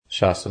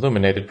Shas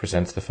Illuminated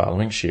presents the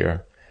following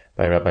shir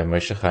by Rabbi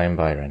Moshe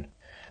Biron.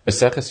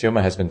 Maseches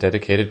Yoma has been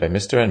dedicated by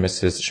Mr. and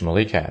Mrs.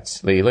 Shmuley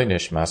Katz, Le'iloi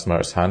Nishmas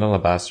Maris Hanel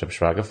Abbas Reb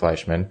Shraga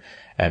Fleischman,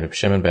 and Reb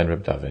Shimon ben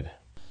Reb David.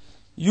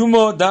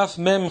 Yoma Daf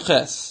Mem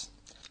Ches.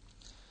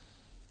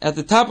 At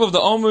the top of the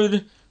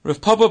Amud,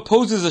 Rav Papa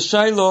poses a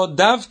shaila,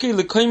 Davke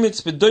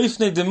lekoimitz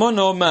bedoifne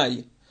demono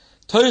mai.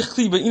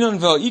 Toichli be'inon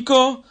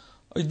ve'iko,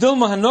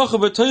 oidilma hanocha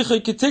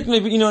betoichai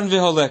ketikne be'inon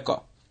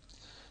ve'holeka.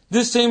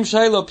 This same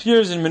shaila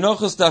appears in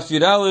Menachos Daf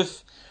Yud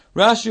Aleph.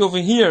 Rashi over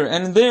here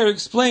and there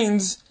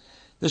explains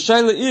the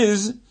shaila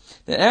is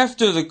that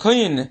after the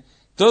kohen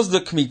does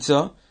the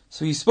kmitza,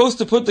 so he's supposed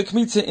to put the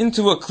kmitza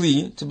into a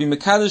kli, to be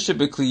mekadosh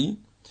b'kli,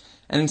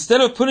 and instead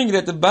of putting it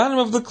at the bottom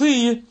of the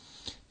kli,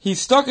 he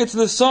stuck it to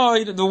the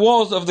side, the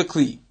walls of the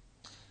kli.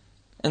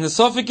 And the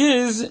suffix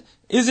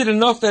is it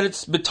enough that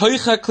it's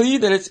betoicha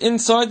kli, that it's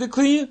inside the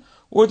kli,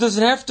 or does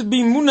it have to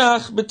be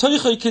munach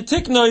betoicha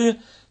ketiknoi,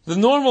 the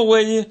normal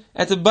way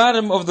at the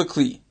bottom of the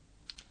kli?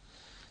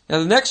 Now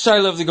the next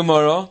shaila of the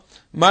Gemara,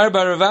 Mar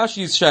bar Rav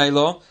Ashi's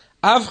shaila,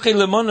 avche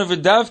lemona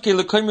v'davke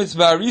lekoimitz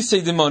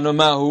ba'arisei demono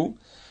mahu.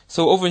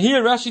 So over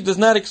here Rashi does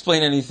not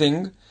explain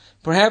anything.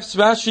 Perhaps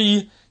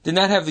Rashi did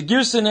not have the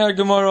girsa in our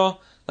Gemara,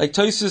 like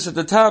Tosfos at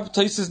the top,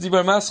 Tosfos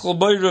Dibar Maschal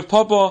Boy Rav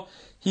Papa.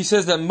 He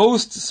says that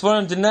most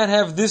Svarim did not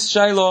have this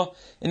shaila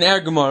in our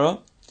Gemara.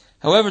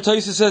 However,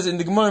 Tosfos says in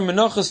the Gemara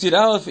Menachos Yud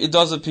Aleph it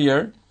does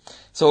appear.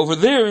 So over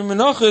there in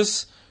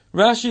Menachos,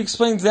 Rashi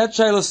explains that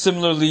shaila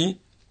similarly,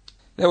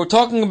 that we're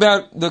talking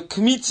about the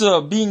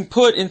kmitza being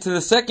put into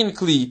the second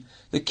kli,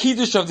 the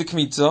kiddush of the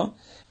kmitza,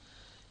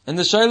 and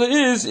the shaila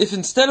is, if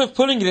instead of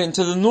putting it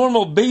into the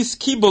normal base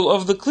kibul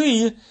of the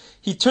kli,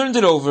 he turned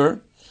it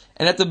over,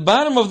 and at the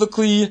bottom of the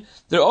kli,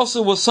 there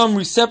also was some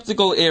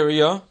receptacle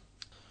area.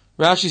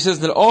 Rashi says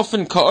that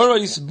often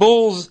ka'arais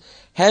bowls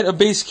had a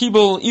base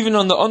kibul even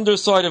on the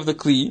underside of the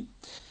kli.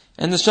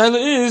 And the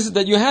shaila is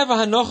that you have a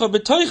hanocha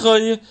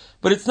b'toichai,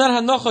 but it's not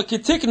hanocha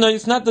ketikna,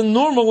 it's not the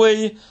normal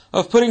way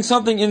of putting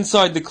something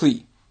inside the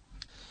kli.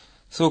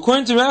 So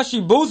according to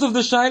Rashi, both of the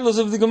shailas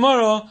of the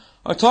Gemara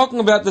are talking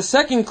about the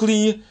second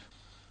kli,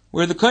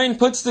 where the kohen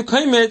puts the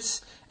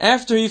kaimetz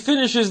after he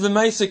finishes the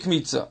ma'aseh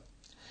kmitza.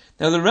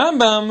 Now the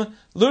Rambam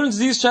learns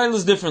these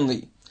shailas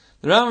differently.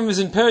 The Rambam is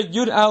in Perek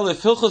Yud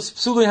Aleph, Hilchos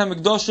Psulei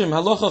HaMikdoshim,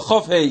 Halacha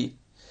Chof Hei.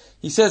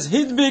 He says,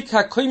 Hidbik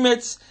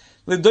ha-koimetz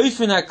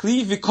ledoifen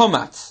ha-kli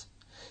v'komatz.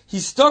 He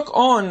stuck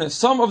on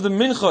some of the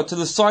mincha to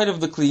the side of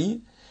the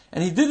kli,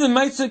 and he did the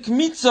ma'aseh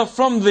kmitza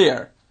from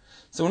there.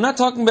 So we're not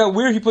talking about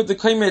where he put the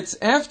kaimetz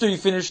after he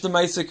finished the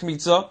ma'aseh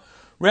kmitza,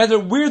 rather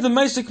where the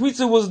ma'aseh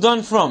kmitza was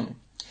done from.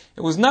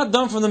 It was not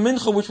done from the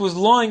mincha which was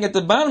lying at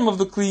the bottom of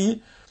the kli,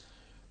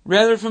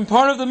 rather from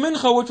part of the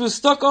mincha which was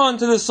stuck on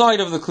to the side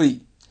of the kli.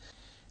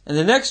 And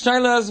the next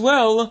shaila as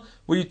well,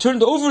 where you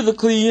turned over the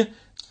kli,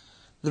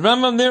 the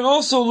Rambam there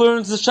also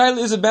learns the shaila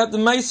is about the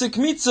ma'aseh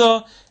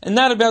kmitza and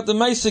not about the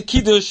ma'aseh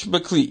kiddush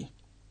b'kli.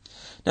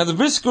 Now the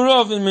Brisker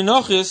Rav in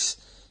Menachos,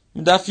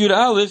 Daf Yud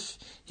Aleph,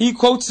 he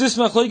quotes this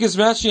machlokes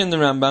Rashi and the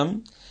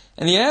Rambam,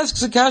 and he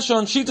asks a kasha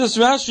on Shitas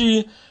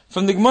Rashi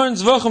from the Gemara in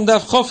Zvachim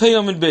Daf Chof Hei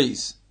Amud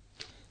Beis.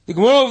 The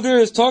Gemara over there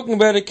is talking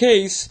about a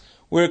case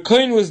where a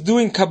kohen was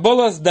doing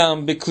kabbalas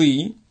dam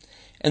b'kli,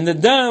 and the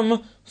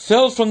dam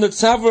fell from the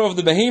tzavar of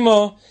the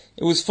behema.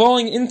 It was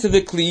falling into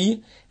the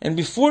kli, and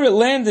before it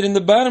landed in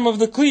the bottom of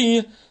the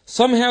kli,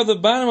 somehow the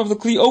bottom of the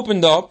kli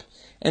opened up,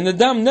 and the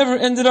dam never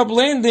ended up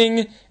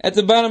landing at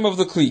the bottom of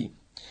the kli.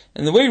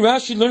 And the way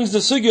Rashi learns the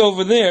sugya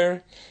over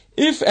there,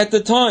 if at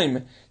the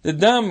time the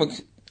dam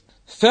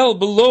fell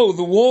below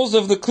the walls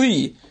of the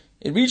kli,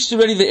 it reached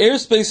already the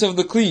airspace of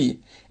the kli,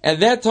 at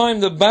that time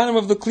the bottom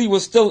of the kli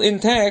was still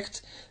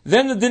intact,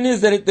 then the din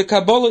is that the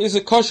Kabbalah is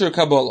a kosher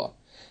Kabbalah.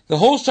 The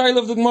whole shaila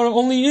of the Gemara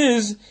only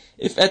is,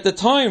 if at the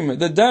time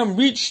the dam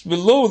reached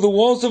below the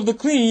walls of the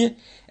kli,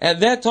 at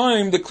that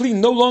time the kli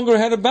no longer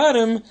had a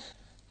bottom,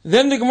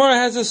 then the Gemara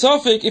has a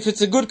suffix if it's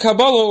a good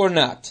Kabbalah or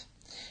not.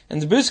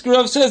 And the Brisker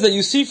Rav says that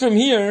you see from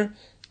here,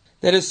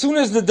 that as soon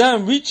as the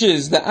dam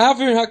reaches the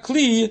Avir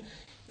HaKli,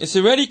 it's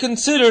already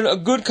considered a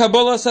good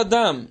Kabbalah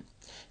Sadam.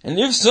 And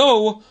if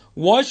so,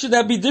 why should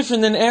that be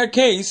different than our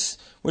case,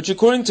 which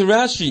according to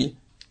Rashi,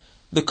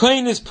 the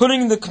kohen is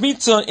putting the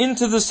kmitza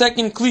into the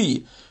second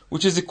kli,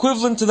 which is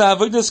equivalent to the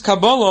avodas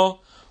Kabbalah?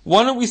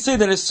 Why don't we say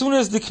that as soon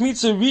as the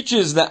kmitza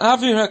reaches the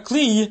Avir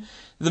HaKli,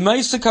 the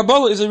ma'aseh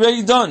Kabbalah is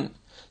already done?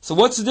 So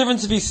what's the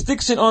difference if he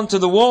sticks it onto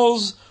the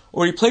walls,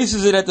 or he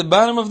places it at the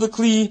bottom of the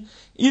kli?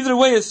 Either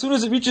way, as soon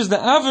as it reaches the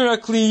Avir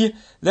HaKli,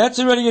 that's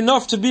already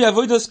enough to be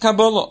avodas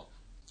Kabbalah.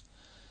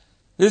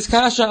 This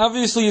kasha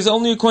obviously is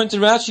only according to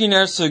Rashi in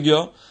our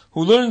sugya,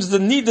 who learns the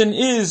nidin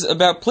is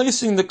about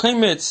placing the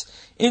kaimetz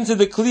into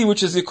the kli,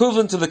 which is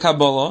equivalent to the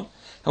Kabbalah.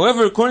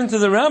 However, according to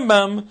the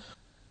Rambam,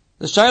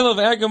 the shaila of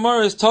our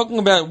Gemara is talking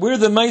about where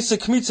the ma'aseh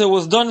kmitza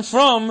was done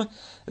from.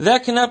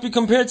 That cannot be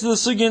compared to the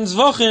sugya in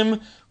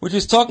Zvachim, which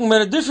is talking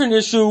about a different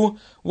issue,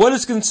 what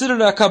is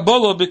considered a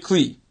Kabbalah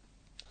b'kli.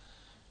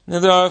 Now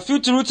there are a few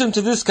terutzim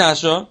to this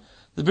kasha.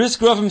 The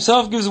Brisker Rav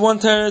himself gives one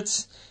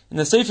teretz, In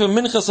the Sefer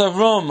Minchas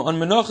Avram on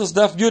Menachos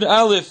Daf Yud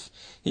Aleph,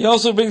 he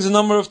also brings a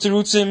number of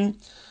terutzim.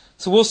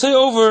 So we'll say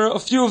over a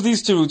few of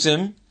these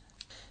terutzim.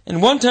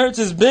 And one teretz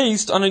is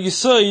based on a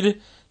yisoid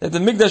that the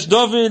Migdash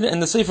David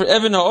and the Sefer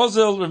Even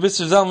HaOzel, Rabbi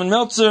Zalman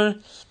Meltzer,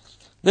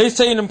 they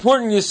say an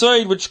important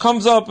yisoid which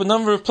comes up a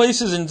number of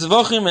places in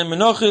Zvachim and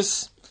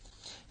Menachos,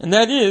 and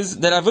that is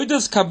that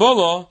Avodas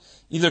Kabbalah,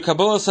 either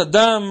Kabbalah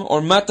Sadam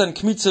or Matan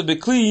Kmitza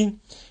Bekli,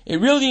 it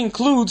really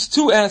includes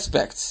two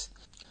aspects.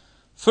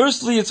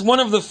 Firstly, it's one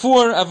of the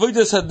four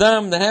Avodas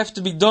Hadam that have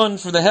to be done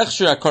for the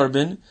Hechsher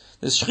HaKarbin,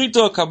 the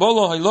Shchita,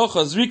 Kabbalah,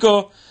 Hailocha,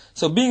 Zrika.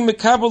 So being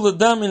Mekabel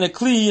Adam in a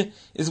Kli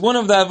is one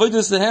of the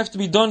Avodas that have to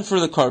be done for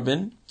the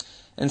Karbin.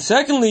 And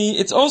secondly,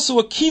 it's also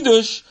a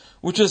Kiddush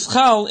which is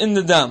Chal in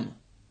the Dam.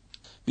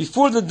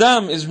 Before the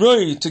Dam is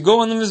ready to go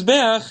on the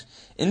Mizbeach,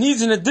 it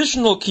needs an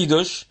additional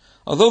Kiddush,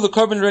 although the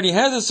Karbin already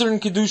has a certain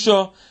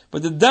Kiddusha,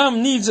 but the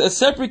Dam needs a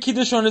separate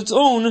Kiddush on its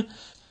own,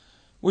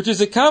 which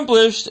is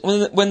accomplished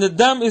when the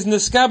Dam is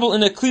Niskabel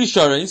in a Kli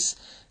Shares.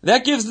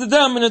 That gives the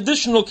Dam an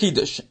additional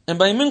Kiddush. And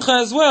by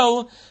Mincha as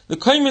well, the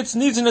Kaimitz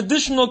needs an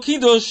additional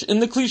Kiddush in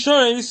the Kli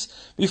Shares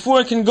before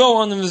it can go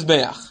on the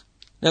Mizbeach.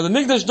 Now the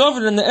Migdash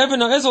David and the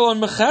Even HaEzel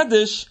are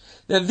Mechadish,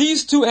 that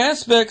these two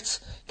aspects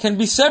can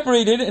be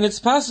separated, and it's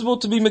possible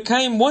to be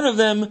Mekayim one of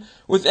them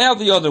without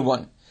the other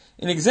one.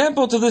 An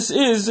example to this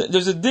is,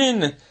 there's a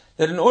din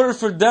that in order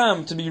for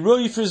Dam to be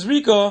Roi for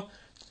Zrika,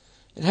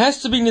 it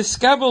has to be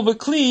Niskabel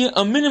Bekli,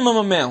 a minimum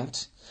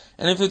amount.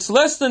 And if it's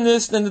less than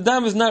this, then the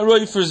Dam is not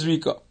Roi for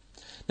Zrika.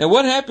 Now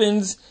what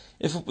happens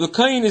if the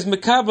Kain is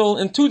Mekabel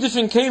in two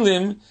different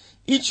Kalim,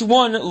 each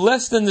one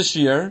less than the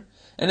Shear,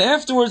 and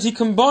afterwards he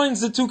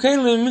combines the two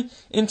Kalim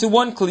into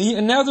one Kli,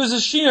 and now there's a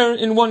Shear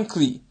in one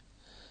Kli.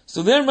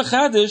 So they're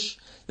Mechadish,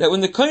 that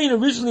when the Kain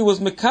originally was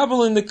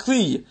Mekabel in the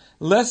Kli,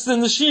 less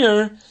than the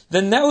Shear,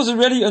 then that was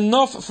already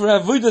enough for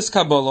Avodas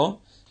Kabbalah.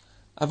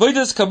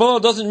 Avodas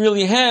Kabbalah doesn't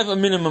really have a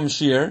minimum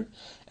shear,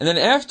 and then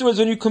afterwards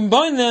when you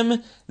combine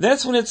them,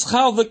 that's when it's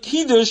chal the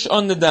kiddush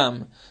on the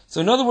dam.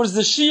 So in other words,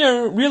 the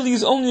shear really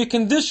is only a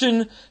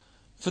condition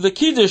for the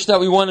kiddush that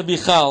we want to be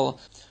chal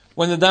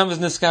when the dam is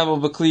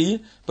niskabel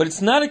b'kli, but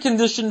it's not a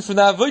condition for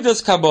the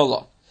Avodas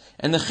Kabbalah.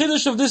 And the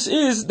chiddush of this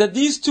is that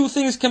these two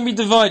things can be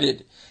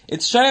divided.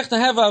 It's shaykh to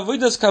have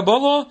Avodas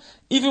Kabbalah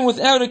even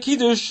without a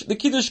kiddush. The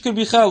kiddush could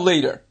be chal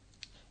later.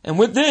 And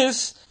with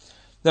this,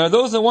 there are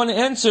those that want to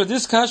answer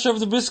this kasha of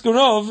the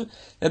Briskerov,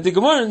 that the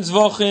Gemara in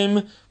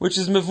Zvachim, which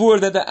is mevur,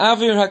 that the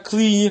Avir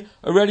HaKli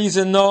already is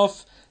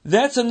enough,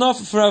 that's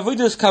enough for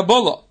Avodas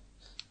Kabbalah.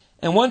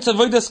 And once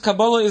Avodas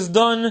Kabbalah is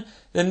done,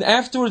 then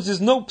afterwards there's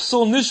no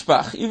psul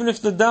nishbach. Even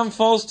if the dam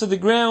falls to the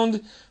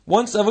ground,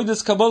 once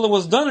Avodas Kabbalah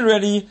was done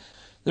already,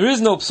 there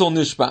is no psul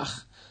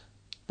nishbach.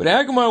 But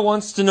our Gemara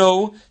wants to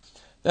know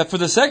that for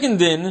the second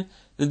din,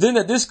 the din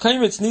that this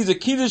kaimitz needs a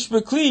kiddush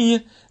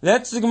b'kli,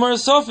 that's the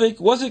Gemara's suffix.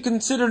 Was it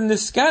considered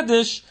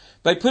niskadish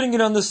by putting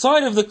it on the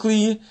side of the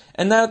kli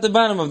and not at the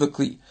bottom of the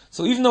kli?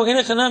 So even though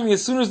enechanami,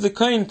 as soon as the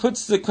kain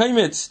puts the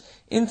kaimitz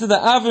into the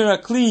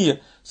avir kli,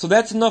 so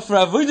that's enough for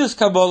avodas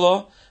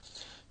kabbalah,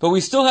 but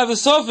we still have a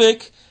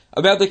suffix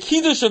about the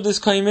kiddush of this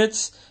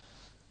kaimitz.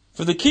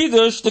 For the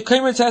kiddush, the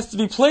kaimitz has to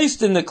be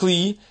placed in the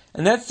kli,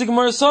 and that's the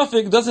Gemara's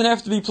suffix. Doesn't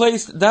have to be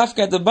placed dafka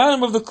at the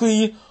bottom of the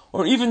kli,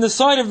 or even the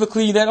side of the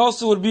kli. That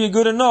also would be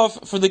good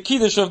enough for the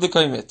kiddush of the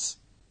kaimitz.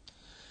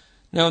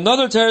 Now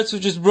another teretz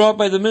which is brought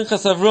by the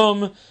Minchas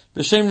Avram,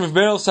 b'shem Rav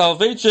Biron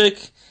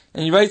Salvechik,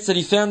 and he writes that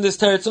he found this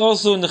teretz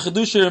also in the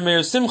Chedusha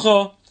Meir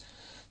Simcha,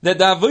 that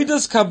the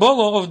Avodas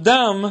Kabbalah of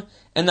Dam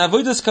and the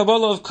Avodas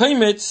Kabbalah of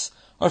kaimitz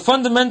are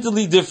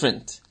fundamentally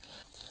different.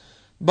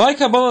 By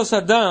Kabbalah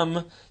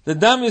Sadam, the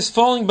dam is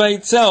falling by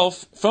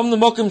itself from the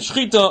mokum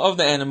shchita of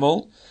the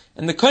animal,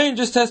 and the kohen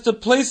just has to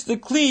place the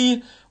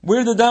kli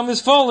where the dam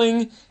is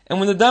falling, and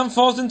when the dam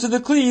falls into the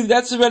kli,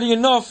 that's already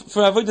enough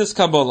for avodas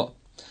kabbalah.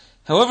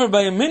 However,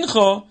 by a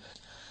mincha,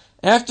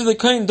 after the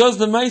kohen does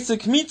the ma'aseh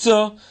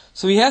kmitza,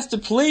 so he has to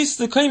place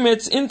the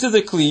kaimitz into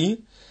the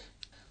kli,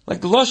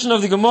 like the lashon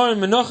of the Gemara in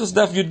Menachos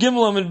Daf Yud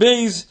Gimel Amud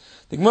Beis.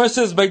 The Gemara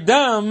says by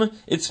dam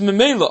it's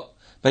memela,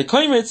 by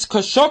kaimitz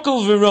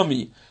kashakol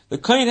v'rami. The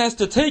kohen has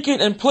to take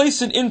it and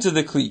place it into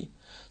the kli.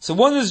 So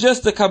one is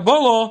just the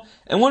kabbalah,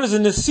 and one is a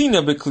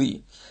nesina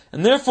b'kli.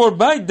 And therefore,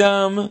 by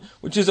dam,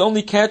 which is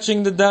only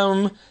catching the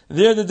dam,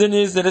 there the din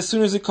is that as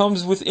soon as it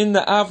comes within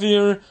the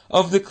avir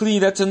of the kli,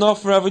 that's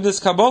enough for avodas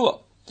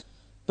kabbalah.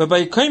 But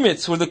by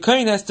kaimitz, where the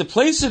kohen has to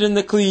place it in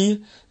the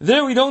kli,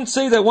 there we don't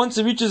say that once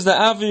it reaches the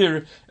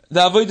avir, the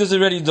avodah is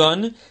already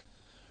done.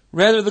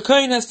 Rather, the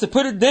kohen has to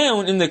put it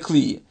down in the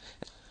kli.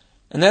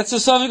 And that's the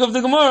suffix of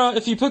the Gemara.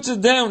 If he puts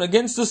it down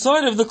against the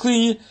side of the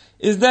kli,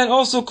 is that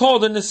also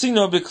called a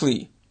nesina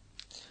b'kli?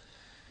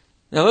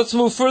 Now let's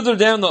move further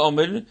down the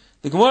Amud.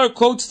 The Gemara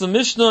quotes the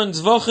Mishnah in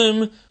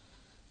Zvachim,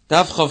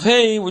 Daf Chav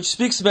Hei, which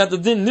speaks about the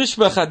din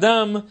nishbach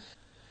adam.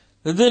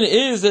 The din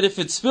is that if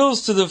it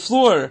spills to the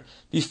floor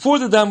before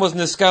the dam was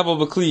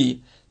niskabel b'kli,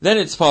 then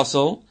it's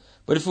possible.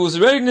 But if it was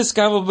already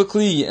niskabel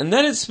b'kli and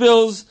then it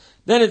spills,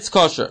 then it's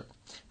kosher.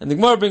 And the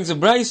Gemara brings a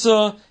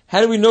brayso.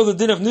 How do we know the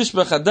din of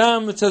nishbach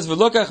adam? It says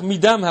v'lokach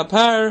midam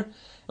hapar, and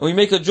we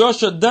make a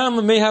drasha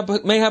dam me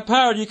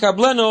hapar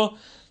yikableno.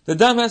 The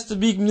dam has to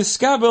be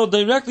niskabel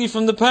directly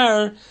from the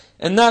par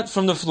and not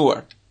from the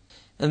floor.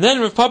 And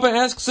then Rav Papa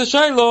asks a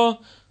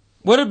shaylo,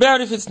 what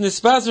about if it's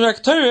nispazer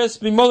akteres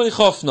b'molei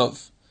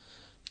chofnov?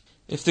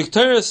 If the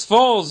akteres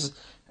falls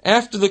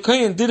after the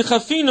kohen did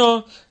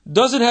chafino,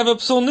 does it have a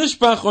psul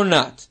nishbach or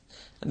not?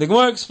 And the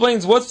Gemara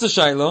explains what's the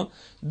shaylo.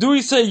 Do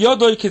we say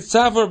yodoi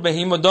kitzavar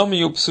behima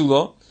domi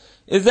upsulo?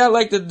 Is that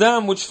like the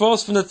dam which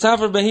falls from the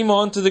tzavar behima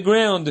onto the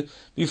ground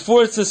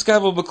before it's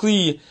niskavel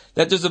b'kli,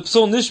 that there's a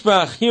psul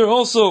nishbach? Here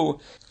also,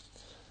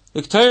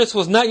 the k'tayris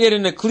was not yet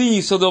in a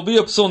kli, so there'll be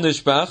a psul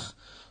nishbach.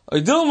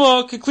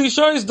 Oidilma k'kli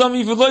sharis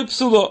dami v'loi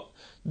psulo.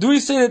 Do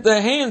we say that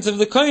the hands of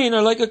the kohen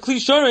are like a kli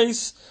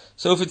sharis?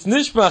 So if it's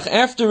nishbach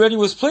after already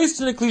was placed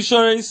in a kli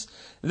sharis,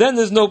 then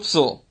there's no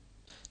psul.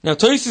 Now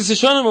Tosis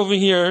Yeshanim over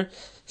here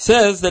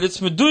says that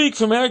it's meduik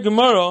from our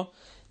Gemara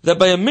that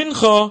by a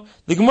mincha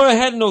the Gemara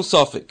had no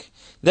suffix.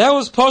 That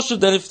was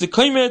pashut that if the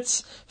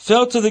kaimetz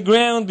fell to the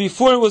ground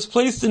before it was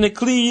placed in a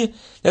kli,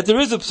 that there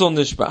is a psul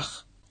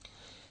nishbach.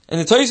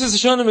 And the Tosis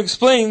Yeshanim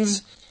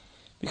explains,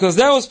 because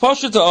that was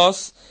pashut to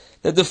us,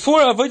 that the 4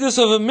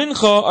 avodas of a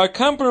mincha are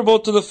comparable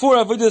to the 4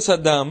 avodas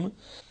adam.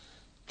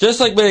 Just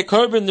like by a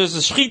carbon there's a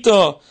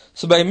shchita,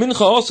 so by a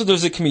mincha also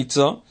there's a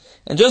kmitza.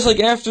 And just like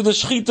after the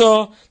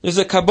shchita, there's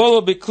a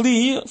kabbalah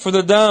bekli for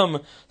the dam,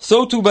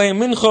 so too by a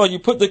mincha, you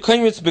put the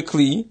kaimitz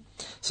bekli.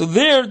 So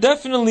there,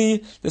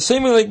 definitely, the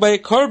same way like by a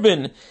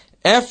carbon,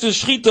 after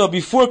shchita,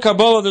 before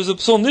kabbalah, there's a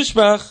psul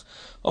nishbach.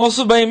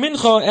 Also by a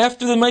mincha,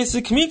 after the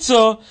ma'aseh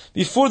kmitza,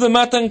 before the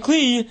matan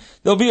kli,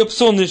 there'll be a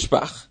psul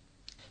nishbach.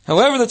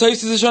 However, the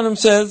Tosis Yeshanim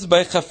says,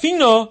 by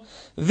chafina,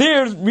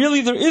 there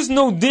is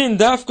no din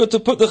dafka to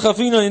put the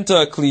chafina into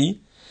a kli.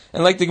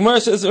 And like the Gemara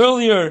says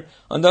earlier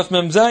on Daf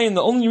Mem Zayin,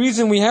 the only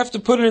reason we have to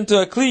put it into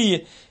a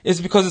kli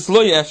is because it's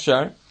lo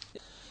yefshar.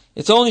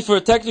 It's only for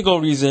a technical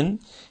reason.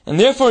 And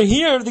therefore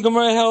here the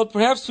Gemara held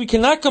perhaps we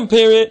cannot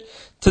compare it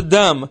to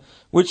dam,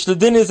 which the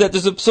din is that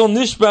there's a psul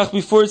nishbach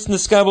before it's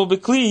niskabel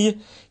bekli.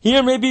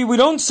 Here maybe we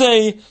don't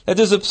say that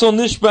there's a psul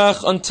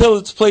nishbach until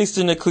it's placed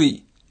in a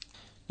kli.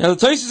 Now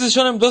the Tosis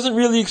Yeshanim doesn't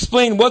really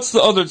explain what's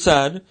the other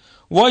tzad.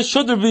 Why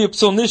should there be a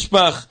psul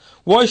nishbach?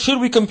 Why should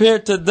we compare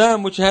it to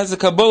dam which has a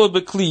kabbalah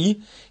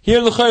bekli?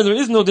 Here l'chayr there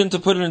is no din to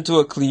put it into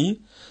a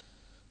kli.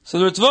 So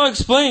the Ritva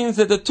explains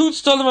that the 2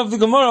 tztadim of the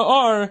Gemara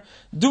are,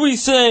 do we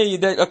say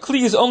that a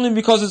kli is only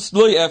because it's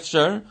lo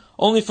yefshar,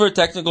 only for a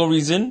technical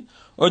reason?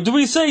 Or do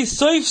we say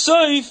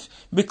soif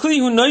bekli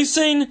hu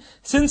noisein,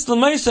 since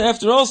l'maisa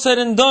after all said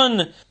and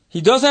done, he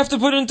does have to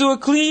put it into a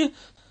kli?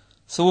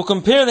 So we'll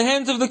compare the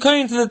hands of the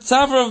kohen to the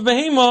tzavar of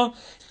behema,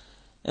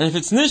 and if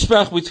it's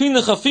nishbach between the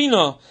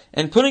chafina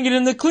and putting it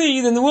in the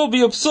kli, then there will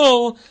be a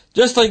psul,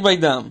 just like by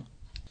dam.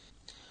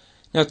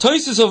 Now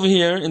Tosis over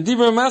here, in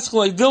Dibra Maskal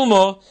like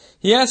Dilma,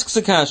 he asks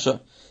a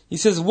kasha. He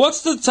says,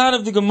 what's the tzad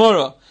of the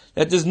Gemara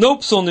that there's no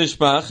psul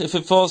nishbach if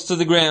it falls to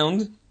the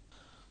ground?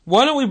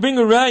 Why don't we bring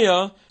a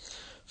raya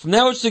from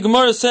that which the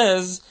Gemara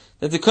says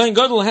that the kohen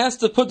gadol has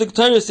to put the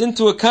k'tayris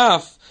into a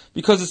kaf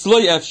because it's lo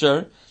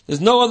yefshar?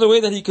 There's no other way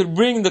that he could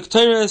bring the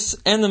k'tayris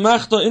and the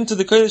machta into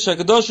the kodesh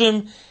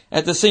hakadoshim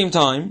at the same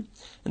time.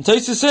 And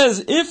Tosis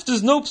says, if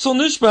there's no psul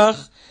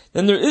nishbach,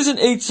 then there is an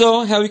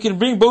eitzah how he can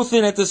bring both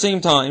in at the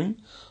same time.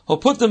 He'll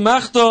put the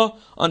machta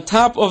on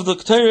top of the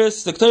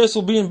k'tayris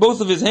will be in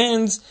both of his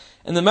hands,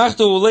 and the machta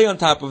will lay on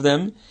top of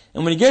them.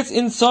 And when he gets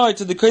inside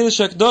to the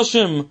kodesh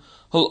hakadoshim,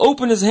 he'll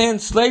open his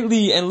hand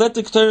slightly and let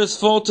the k'tayris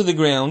fall to the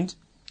ground.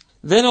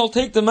 Then he'll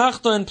take the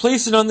machta and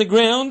place it on the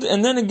ground,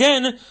 and then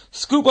again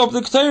scoop up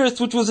the k'tayris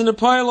which was in a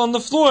pile on the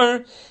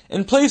floor,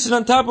 and place it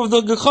on top of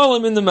the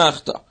gecholim in the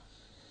machta.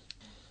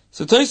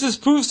 So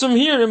Tosis proves from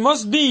here, it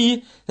must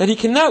be that he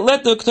cannot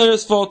let the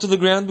k'tayris fall to the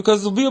ground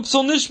because there'll be a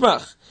psul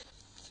nishbach.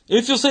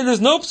 If you'll say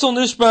there's no psul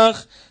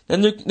nishbach,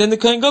 then the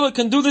kohen gadol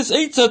can do this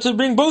eitzah to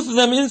bring both of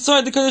them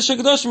inside the kodesh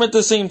hakadoshim at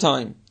the same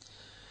time.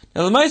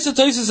 Now the Ma'aseh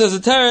Tosis has a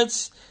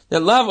teretz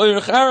that lav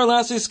oirach ara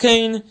lasis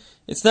kain,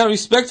 it's not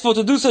respectful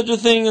to do such a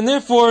thing, and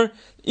therefore,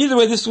 either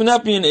way this would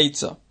not be an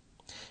eitzah.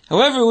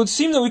 However, it would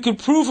seem that we could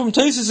prove from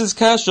Tosis'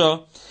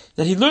 kasha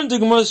that he learned the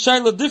Gemara's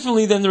shayla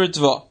differently than the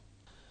Ritva.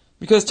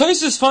 Because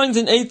Tosis finds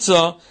in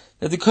eitzah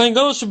that the kohen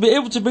gadol should be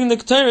able to bring the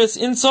k'tayris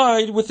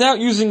inside without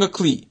using a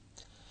kli.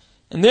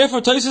 And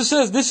therefore Tosis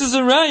says this is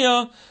a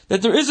raya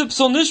that there is a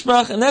psul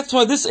nishbach, and that's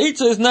why this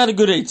eitzah is not a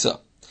good eitzah.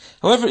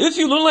 However, if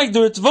you learn like the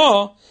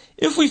Ritva,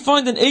 if we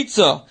find an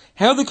eitzah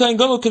how the kohen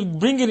gadol could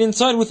bring it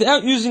inside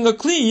without using a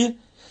kli,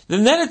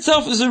 then that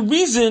itself is a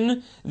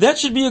reason, that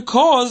should be a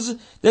cause,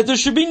 that there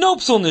should be no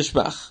psul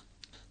nishbach.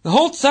 The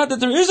whole tzad that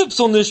there is a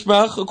psul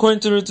nishbach, according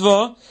to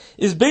Ritva,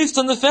 is based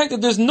on the fact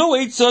that there's no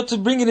eitzah to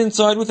bring it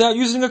inside without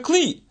using a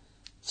kli.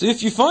 So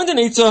if you find an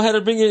eitzah how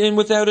to bring it in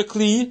without a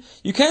kli,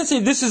 you can't say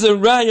this is a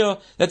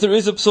raya that there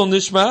is a psul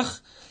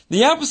nishbach.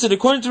 The opposite,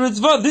 according to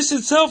Ritva, this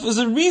itself is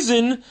a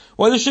reason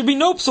why there should be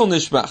no psul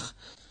nishbach.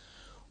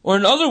 Or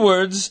in other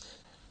words,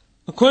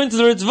 According to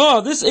the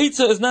Ritva, this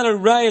Eitzah is not a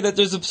raya that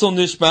there's a psul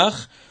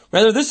nishbach.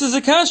 Rather, this is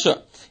a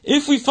kasha.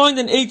 If we find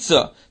an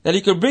Eitzah that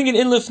he could bring it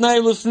in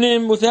lifnai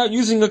lifnim without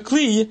using a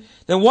kli,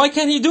 then why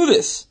can't he do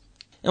this?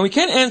 And we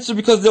can't answer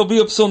because there'll be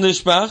a psul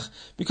nishbach,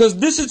 because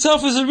this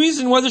itself is a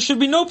reason why there should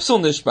be no psul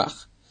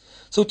nishbach.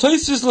 So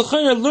Tosfos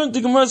l'chayra learned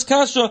the Gemara's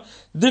kasha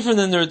different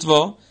than the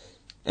Ritva.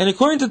 And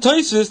according to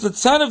Tosfos, the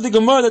tzad of the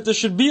Gemara that there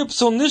should be a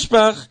psul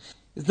nishbach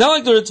is not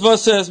like the Ritva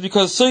says,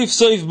 because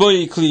soif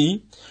boy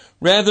kli.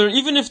 Rather,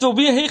 even if there'll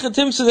be a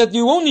heichatimsa that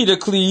you won't need a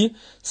kli,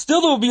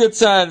 still there will be a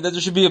tzad that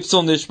there should be a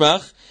psul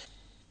nishbach.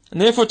 And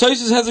therefore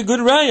Tosfos has a good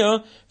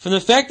raya from the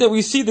fact that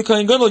we see the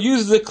Kohen Gadol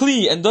uses the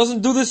kli and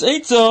doesn't do this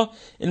eitzah.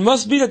 It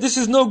must be that this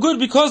is no good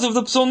because of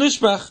the psul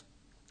nishbach.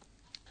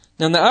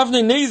 Now the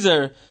Avnei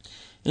Nezer,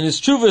 in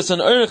his Chuvas on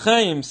Orech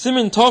Chaim,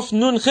 Simin Tov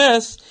Nun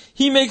Ches,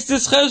 he makes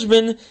this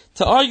cheshbon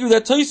to argue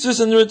that Tosfos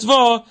and the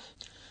Ritva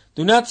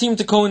do not seem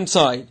to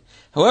coincide.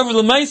 However,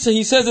 L'maisa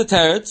he says at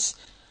Teretz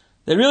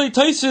that really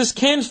Tosfos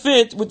can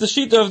fit with the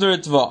shita of the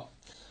Ritva.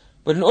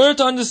 But in order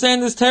to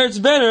understand this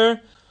Teretz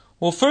better,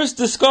 we'll first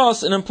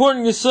discuss an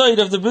important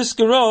yesod of the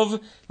Brisker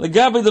Rov,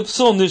 legabe the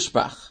psul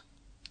nishbach.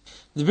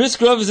 The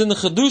Brisker Rov is in the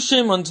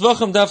Chedushim on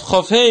Tvachim Daf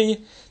Chav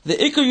Hei. The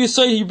Iker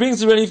yesod he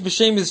brings already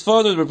b'shem his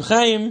father Reb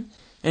Chaim,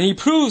 and he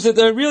proves that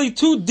there are really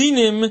two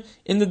dinim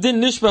in the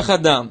din nishbach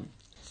adam.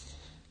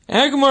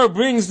 Gemara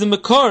brings the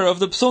makar of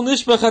the psul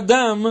nishbach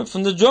adam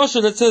from the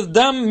drasha that says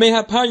dam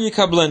mehapar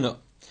yikableno.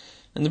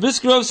 And the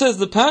Brisker Rov says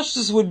the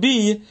pashtus would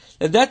be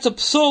that that's a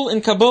psul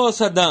in Kabbalah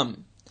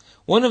Saddam.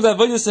 One of the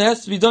avodas that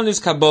has to be done is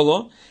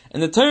Kabbalah,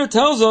 and the Torah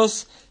tells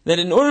us that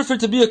in order for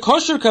it to be a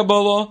kosher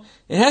Kabbalah,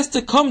 it has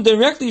to come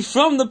directly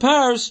from the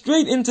par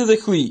straight into the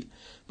kli.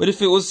 But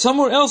if it was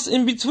somewhere else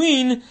in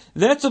between,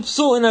 that's a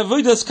psul in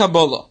avodas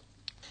Kabbalah.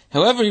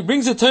 However, he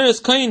brings a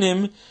Torah's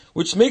Kainim,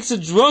 which makes a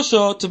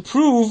drasha to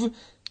prove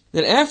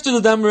that after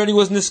the dam already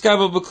was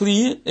niskabel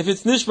b'kli, if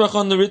it's nishbach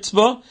on the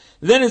ritzbah,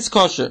 then it's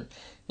kosher.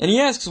 And he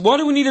asks, why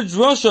do we need a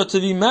drasha to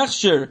be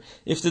machsher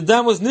if the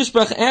dam was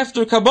nishbach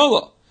after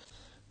Kabbalah?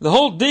 The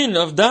whole din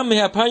of dam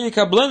mehapayi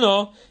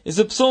kableno is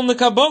a psul in the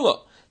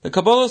Kabbalah. The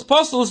Kabbalah is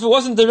possible if it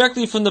wasn't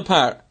directly from the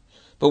par.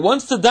 But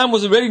once the dam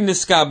was already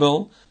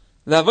niskabel,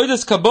 the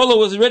avodas Kabbalah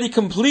was already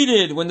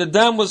completed when the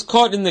dam was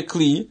caught in the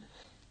kli.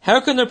 How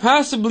can there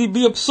possibly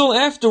be a psul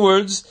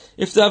afterwards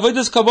if the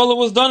avodas Kabbalah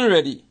was done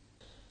already?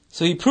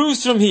 So he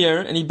proves from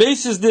here, and he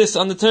bases this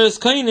on the Teres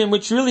Kainim,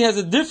 which really has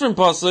a different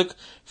pasuk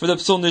for the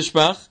psul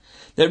nishbach,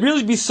 that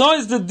really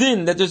besides the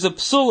din that there's a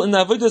psul in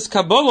the avodas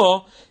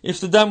Kabbalah if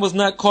the dam was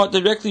not caught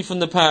directly from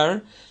the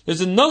par,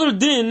 there's another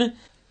din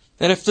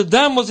that if the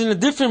dam was in a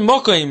different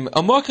makom,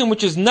 a makom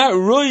which is not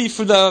roi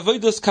for the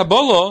avodas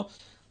Kabbalah,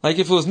 like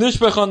if it was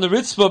nishbach on the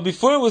ritzbah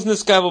before it was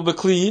niskabel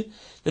b'kli,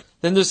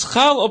 then there's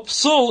chal of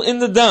psul in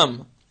the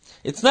dam.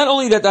 It's not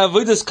only that the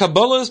avodas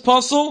Kabbalah is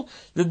pasul,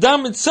 the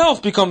dam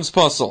itself becomes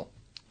pasul.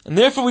 And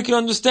therefore we can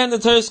understand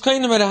that Teres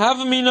Kainim had a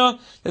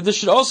havamina that there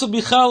should also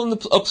be chal in the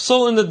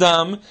psul in the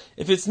dam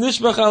if it's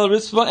nishbach al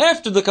ritzbah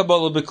after the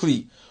Kabbalah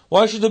b'kli.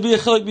 Why should there be a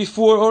chalik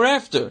before or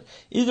after?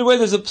 Either way,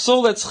 there's a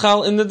psul that's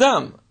chal in the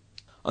dam.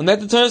 On that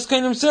the Teres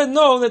Kainim said,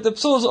 no, that the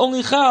psul is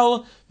only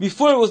chal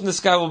before it was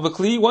niskabel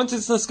b'kli. Once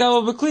it's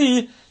niskabel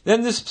b'kli,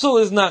 then this psul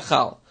is not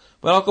chal.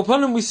 But al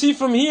kapanim we see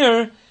from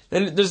here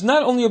that there's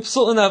not only a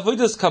psul in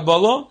avodas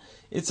Kabbalah,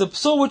 it's a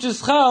psul which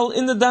is chal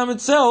in the dam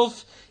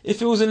itself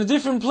if it was in a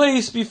different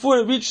place before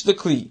it reached the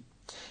kli.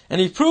 And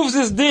he proves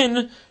this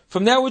din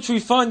from that which we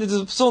find that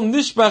there's a psul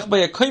nishbach by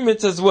a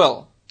kaimitz as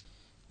well.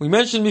 We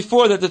mentioned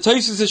before that the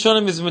Tosfos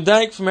Yeshanim is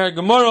medayik from our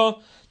Gemara,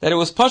 that it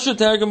was pasha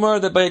to our Gemara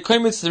that by a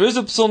kaimitz there is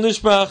a psul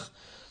nishbach.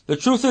 The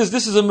truth is,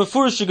 this is a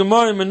mefurish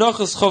Gemara in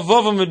Menachos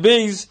Chavav Amud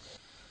Beis.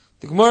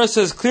 The Gemara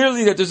says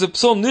clearly that there's a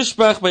psul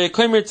nishbach by a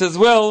kaimitz as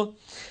well.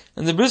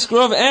 And the Brisker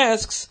Rov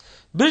asks,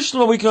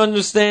 Bishma we can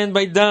understand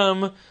by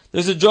dam,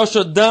 there's a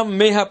drasha dam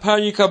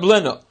mehapari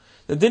kablena.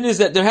 The din is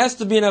that there has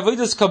to be an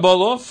avodas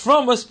Kabbalah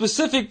from a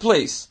specific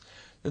place.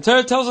 The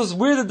Torah tells us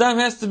where the dam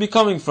has to be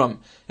coming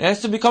from. It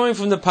has to be coming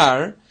from the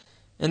par.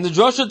 And the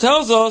drasha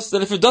tells us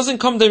that if it doesn't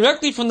come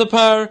directly from the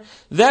par,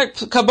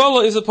 that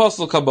Kabbalah is a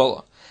pasul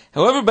Kabbalah.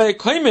 However, by a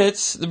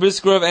kaimitz, the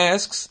Brisker Rov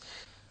asks,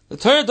 the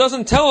Torah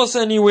doesn't tell us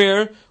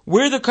anywhere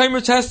where the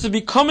kaimitz has to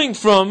be coming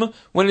from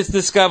when it's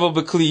niskabel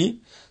b'kli.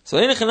 So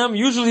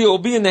usually it will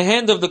be in the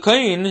hand of the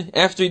kohen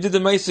after he did the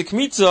ma'aseh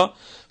mitzvah.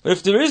 But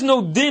if there is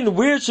no din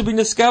where it should be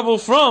niskabel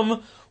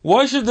from,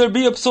 why should there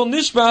be a psul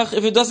nishbach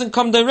if it doesn't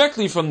come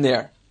directly from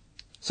there?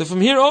 So from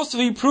here also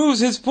he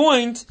proves his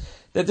point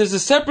that there's a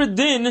separate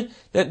din,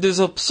 that there's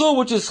a psul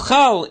which is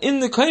chal in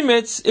the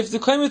kaimitz if the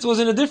kaimitz was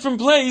in a different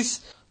place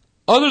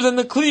other than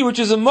the kli, which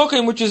is a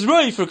mokem which is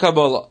roi for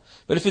Kabbalah.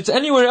 But if it's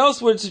anywhere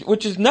else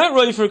which is not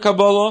roi for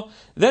Kabbalah,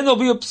 then there'll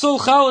be a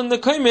psul chal in the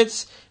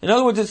kaimitz. In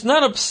other words, it's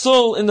not a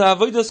psul in the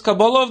avodas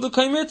Kabbalah of the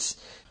kaimitz,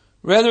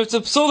 rather it's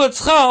a psul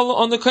that's chal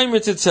on the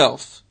kaimitz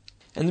itself.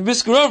 And the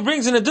Brisker Rov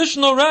brings an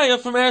additional raya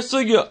from our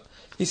sugya.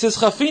 He says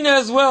chafina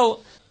as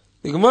well.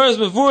 The Gemara is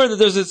before that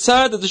there's a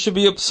tzad that there should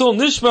be a psul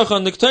nishbach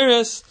on the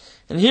kteres,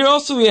 and here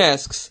also he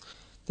asks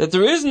that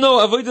there is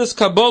no avodas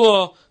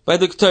Kabbalah by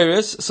the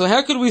Ketores, so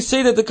how could we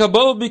say that the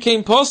Kabbalah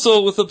became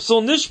possible with a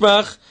psul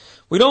nishbach?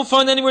 We don't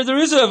find anywhere there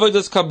is a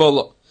avodas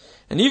Kabbalah.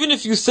 And even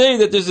if you say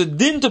that there's a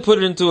din to put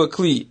it into a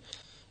kli,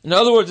 in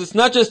other words, it's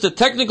not just a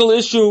technical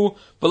issue,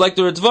 but like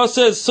the Ritva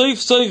says, soif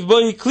soif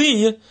boi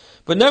kli,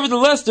 but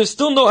nevertheless, there's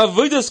still no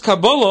avodas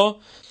Kabbalah,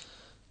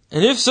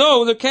 and if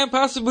so, there can't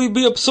possibly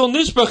be a psul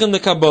nishbach in the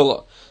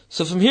Kabbalah.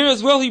 So from here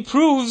as well, he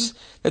proves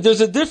that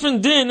there's a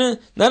different din,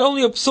 not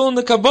only a psul in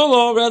the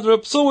Kabbalah, rather a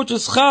psul which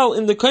is chal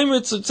in the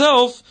kaimitz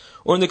itself,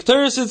 or in the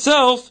Ketores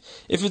itself,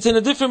 if it's in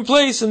a different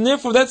place, and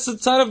therefore that's the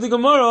side of the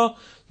Gemara,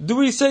 do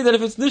we say that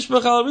if it's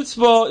nishbach al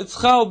ritzvah, it's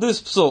chal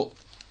this psul?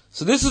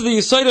 So this is the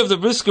side of the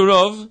Brisker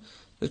Rav.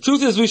 The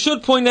truth is, we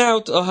should point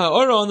out a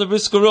ha'ara on the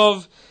Brisker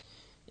Rav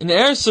in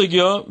Er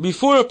Sugya,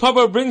 before a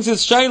Papa brings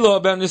his shayla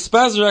about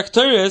nispazer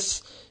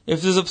Ketores,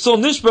 if there's a psul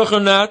nishbach or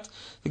not.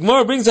 The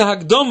Gemara brings a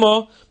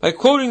Hakdama by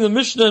quoting the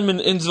Mishnah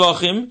in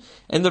Zvachim,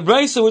 and the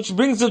Brisa which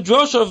brings the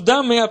drasha of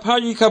Dam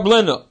Me'apar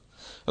Yikablena.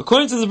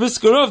 According to the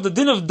Brisker Rav, the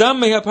din of Dam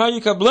Me'apar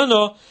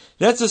Yikablena,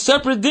 that's a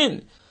separate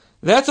din.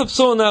 That's a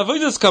psul in the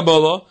Avodas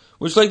Kabbalah,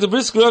 which like the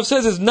Brisker Rav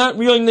says, is not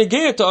really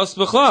negayah to us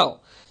b'chlal.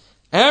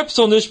 Our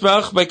psul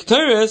nishbach by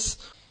Ketores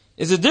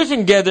is a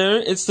different gather.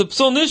 It's the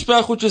psul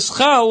nishbach which is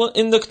chal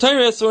in the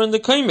Ketores or in the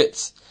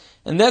kaimitz.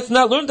 And that's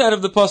not learned out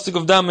of the pasuk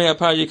of Dam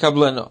Me'apar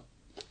Yikablena.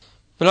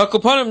 But al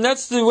kapanim,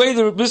 that's the way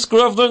the Brisker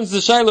Rav learns the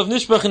shayla of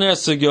nishbach in Er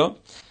Sugya.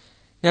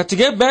 Now to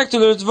get back to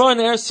the Ritva in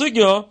Er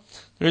Sugya,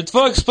 the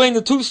Ritva explained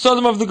the two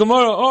stadim of the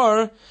Gemara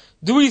are,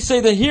 do we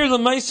say that here the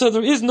Maisa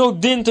there is no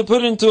din to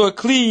put into a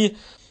kli,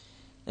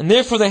 and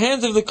therefore the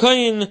hands of the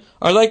kohen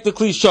are like the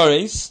kli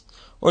shares?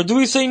 Or do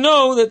we say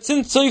no, that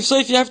since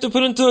soif you have to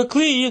put into a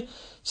kli,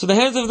 so the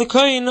hands of the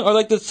kohen are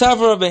like the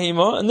tzavar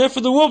behema, and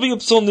therefore there will be a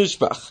psul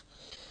nishbach?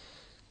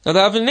 Now the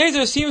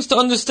Avnei seems to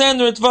understand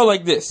the Ritva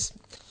like this.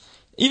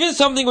 Even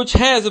something which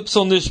has a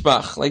psul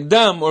nishbach, like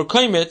dam or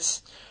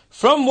kaimitz,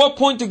 from what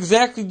point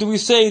exactly do we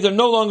say there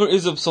no longer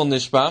is a psul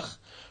nishbach?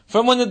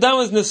 From when the dam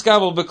is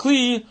niskabel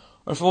b'kli,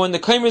 or from when the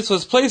kaimitz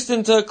was placed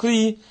into a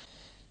kli?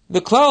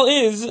 The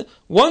klal is,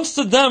 once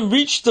the dam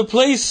reached the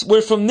place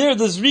where from there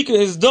the zrika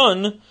is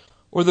done,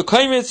 or the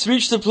kaimitz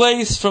reached the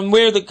place from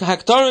where the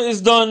haktara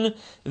is done,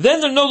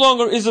 then there no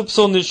longer is a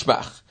psul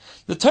nishbach.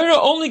 The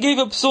Torah only gave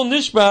a psul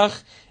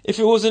nishbach if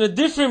it was in a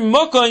different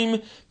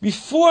makom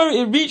before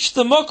it reached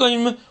the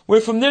makom where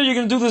from there you're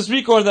going to do the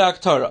zrika or the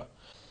haktara.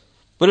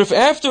 But if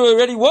after it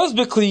already was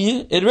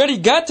bekli, it already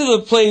got to the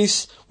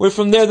place where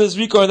from there the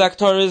zrika or the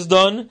haktara is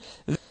done,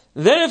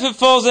 then if it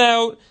falls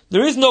out,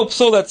 there is no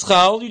psul that's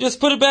chal, you just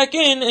put it back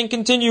in and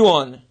continue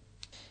on.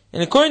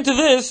 And according to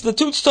this, the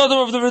two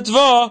tztadim of the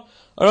Ritva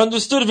are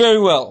understood very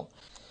well.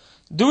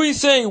 Do we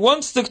say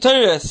once the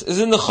Ketores is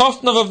in the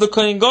chofnav of the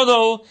Kohen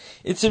Gadol,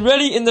 it's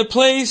already in the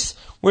place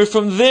where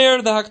from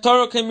there the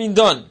haktara can be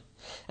done?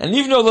 And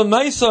even though the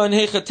Maisa and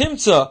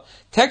Hechatimtza,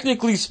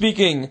 technically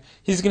speaking,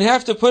 he's going to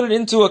have to put it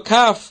into a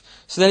kaf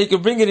so that he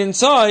can bring it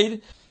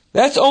inside,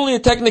 that's only a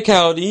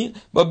technicality,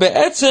 but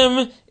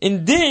be'etzem,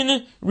 in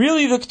din,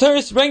 really the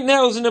Ketores right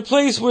now is in a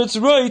place where it's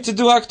right to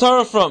do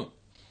haktara from.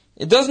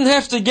 It doesn't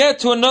have to get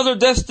to another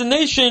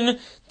destination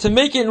to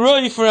make it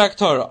roy for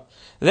haktara.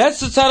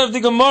 That's the tzad of the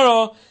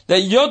Gemara,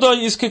 that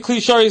Yodai is kekli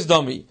sharis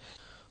dami.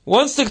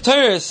 Once the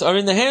Ketores are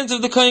in the hands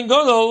of the Kohen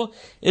Gadol,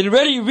 it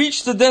already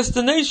reached the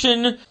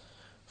destination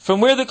from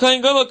where the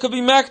Kohen Gadol could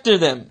be makter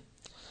them.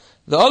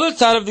 The other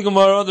tzad of the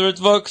Gemara, the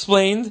Ritva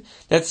explained,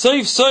 that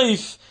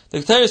soif, the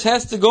Ketores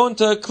has to go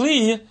into a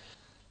kli.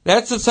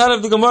 That's the tzad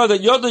of the Gemara,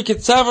 that Yodai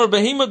ketzavar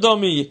behema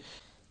dami,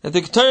 that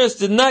the Ketores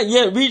did not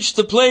yet reach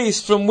the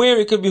place from where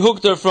it could be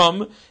hooked her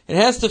from. It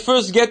has to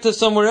first get to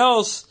somewhere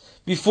else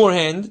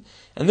beforehand,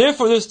 and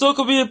therefore there still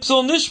could be a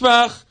psul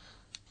nishbach,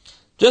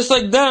 just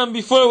like dam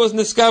before it was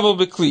niskabel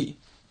b'kli.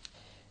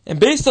 And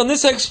based on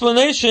this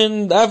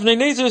explanation, the Avnei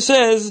Nezer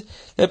says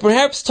that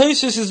perhaps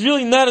Tosfos is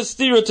really not a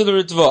stira to the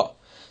Ritva.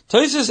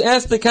 Tosfos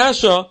asked the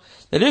kasha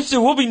that if there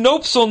will be no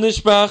psul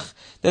nishbach,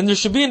 then there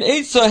should be an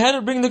eitzah how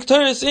to bring the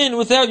Ketores in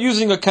without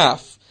using a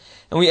kaf.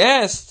 And we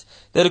asked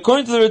that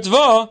according to the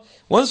Ritva,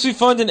 once we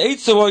find an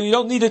eitzah while you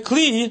don't need a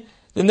kli,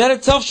 then that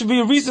itself should be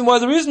a reason why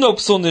there is no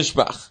psul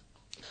nishbach.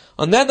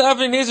 On that, the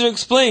Avnei Nezer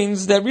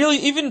explains that really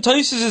even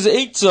Tosfos'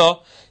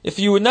 eitzah, if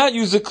you would not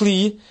use a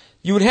kli,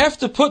 you would have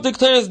to put the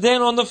Ketores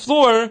down on the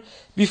floor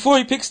before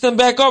he picks them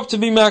back up to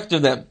be makter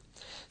them.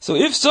 So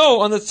if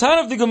so, on the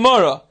tzad of the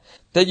Gemara,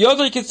 that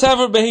Yodai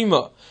ketzavar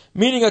behema,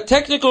 meaning a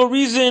technical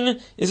reason,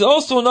 is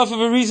also enough of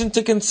a reason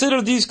to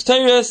consider these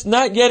Ketores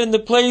not yet in the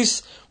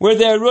place where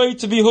they are right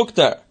to be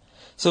huktar.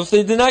 So if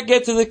they did not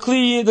get to the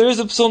kli, there is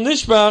a psul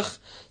nishbach.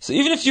 So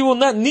even if you will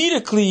not need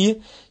a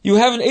kli, you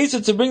have an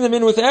eitzah to bring them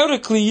in without a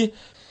kli.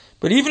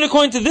 But even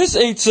according to this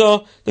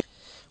eitzah,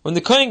 when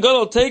the Kohen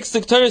Gadol takes the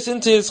Ketores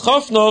into his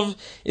chofnov,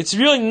 it's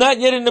really not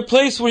yet in the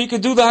place where he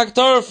could do the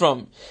haktara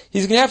from.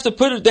 He's going to have to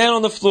put it down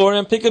on the floor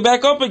and pick it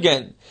back up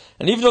again.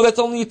 And even though that's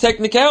only a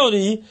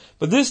technicality,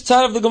 but this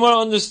tzad of the Gemara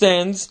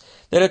understands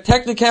that a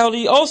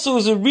technicality also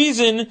is a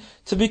reason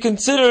to be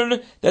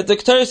considered that the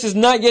Ketores is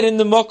not yet in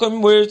the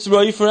Mokum where it's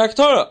Roi for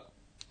Aktara.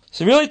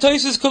 So really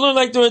Taisus could learn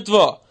like the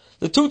Ritva.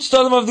 The two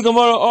tzaddim of the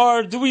Gemara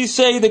are, do we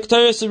say the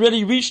Ketores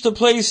already reached a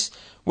place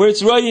where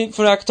it's Roi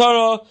for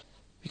Aktara,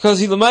 because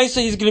he's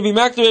going to be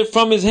makter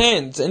from his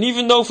hands, and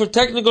even though for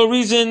technical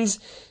reasons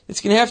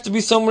it's going to have to be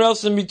somewhere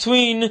else in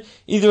between,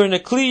 either in a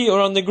kli or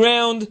on the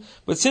ground,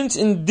 but since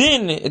in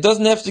din it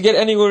doesn't have to get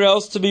anywhere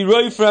else to be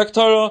Roi for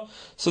Aktara,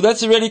 so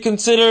that's already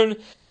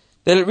considered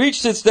that it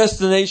reached its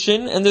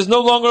destination, and there's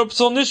no longer a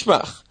psul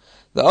nishbach.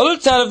 The other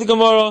side of the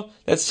Gemara,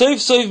 that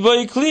soif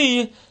by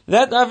kli,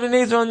 that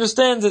Avnei Nezer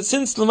understands that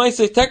since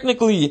l'maaseh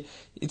technically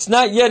it's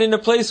not yet in a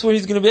place where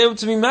he's going to be able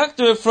to be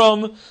makter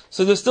from,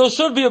 so there still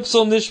should be a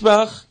psul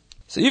nishbach.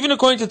 So even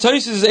according to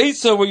Taisus'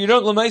 Eitzah, where you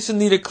don't l'maaseh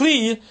need a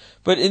kli,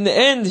 but in the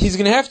end he's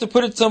going to have to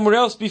put it somewhere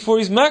else before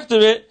he's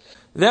makter it,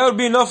 that would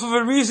be enough of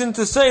a reason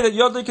to say that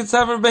Yodai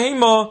Ketzaver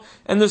Behema,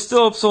 and there's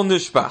still a psul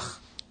nishbach.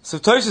 So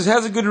Taisus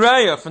has a good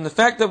raya from the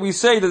fact that we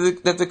say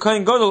that the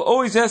Kohen Gadol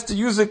always has to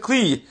use a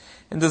kli,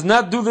 and does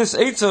not do this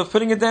eitzah of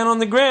putting it down on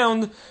the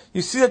ground.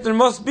 You see that there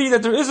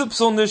is a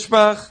psul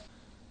nishbach.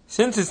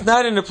 Since it's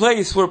not in a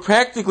place where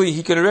practically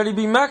he could already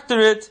be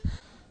makter it,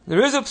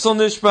 there is a psul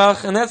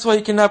nishbach, and that's why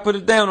he cannot put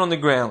it down on the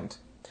ground.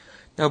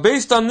 Now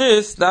based on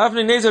this, the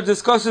Avnei Nezer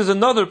discusses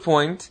another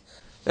point,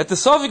 that the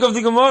suffix of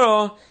the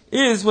Gemara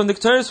is when the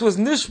Ketores was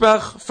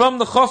nishbach from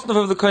the chofnav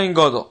of the Kohen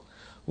Gadol.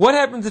 What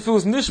happens if it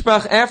was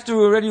nishbach after it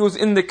already was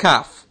in the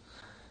kaf?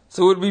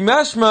 So it would be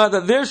mashma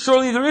that there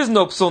is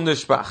no psul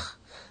nishbach.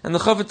 And the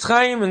Chafetz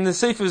Chaim in the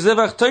Sefer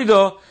Zevach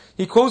Toida,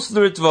 he quotes the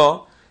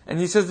Ritva, and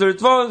he says the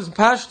Ritva is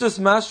pashtus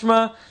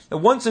mashma, that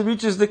once it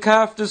reaches the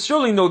kaf, there's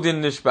surely no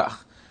din nishbach.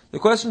 The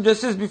question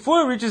just is,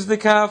 before it reaches the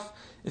kaf,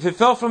 if it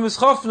fell from his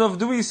chofnav,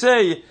 do we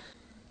say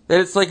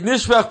that it's like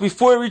nishbach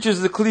before it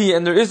reaches the kli,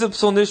 and there is a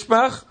psul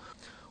nishbach?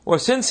 Or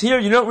since here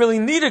you don't really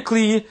need a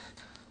kli,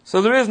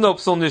 so there is no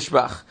psul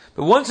nishbach.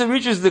 But once it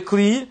reaches the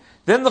kli,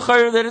 then the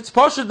chayr that it's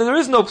pashut, that there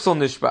is no psul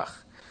nishbach.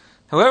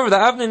 However, the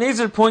Avnei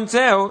Nezer points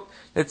out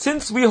that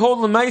since we hold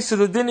l'maaseh,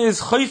 the din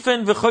is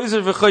chayfen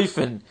v'chayzer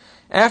v'chayfen.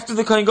 After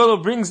the Kohen Gadol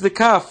brings the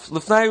kaf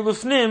l'fnai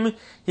l'fnim,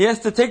 he has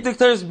to take the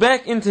Ketores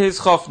back into his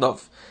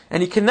chofnav,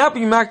 and he cannot be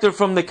makter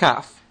from the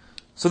kaf.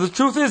 So the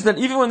truth is that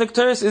even when the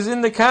Ketores is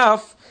in the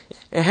kaf,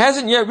 it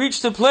hasn't yet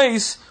reached a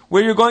place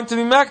where you're going to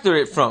be makter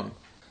it from.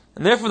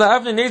 And therefore the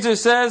Avnei Nezer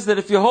says that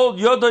if you hold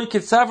Yodai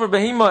Ketzaver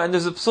Behema and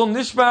there's a psul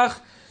nishbach,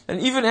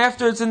 and even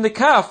after it's in the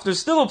kaf, there's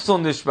still a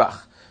psul nishbach,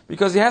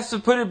 because he has to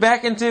put it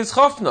back into his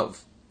chofnav.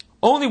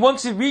 Only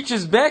once he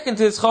reaches back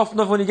into his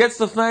chofnav, when he gets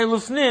the fnai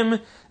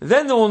lufnim,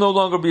 then there will no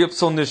longer be a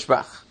psul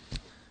nishbach.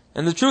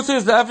 And the truth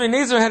is, the Avnei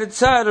Nezer had it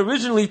said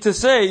originally to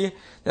say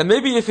that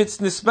maybe if it's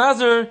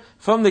nispazer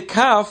from the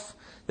kaf,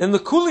 then the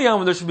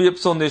kuliyam there should be a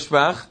psul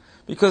nishbach,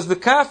 because the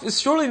kaf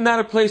is surely not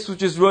a place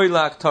which is roi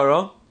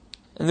la'aktara.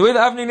 And the way the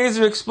Avnei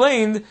Nezer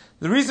explained,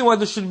 the reason why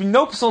there should be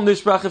no psul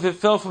nishbach if it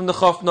fell from the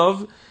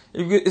chofnav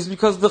is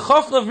because the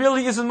chofnav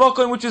really is a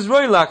mokom which is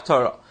roi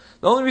la'aktara.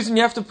 The only reason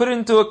you have to put it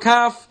into a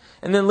kaf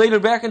and then later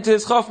back into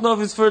his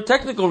chofnav is for a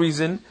technical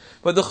reason,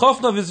 but the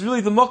chofnav is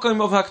really the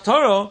mokom of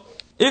haktara.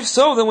 If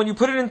so, then when you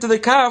put it into the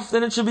kaf,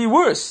 then it should be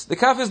worse. The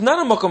kaf is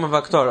not a mokom of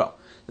haktara.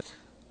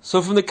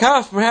 So from the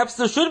kaf, perhaps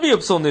there should be a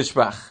psul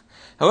nishbach.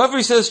 However,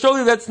 he says,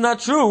 surely that's not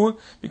true,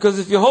 because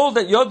if you hold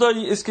that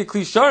Yodai is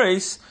kekli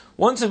shares,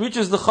 once it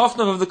reaches the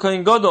chofnav of the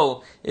Kohen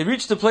Gadol, it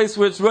reached the place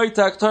where it's roi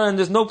to haktara and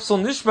there's no psul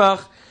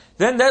nishbach,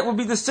 then that would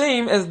be the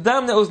same as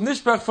dam that was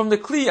nishbach from the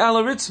kli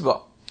ala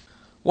ritzbah.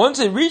 Once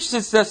it reached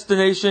its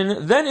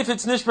destination, then if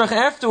it's nishbach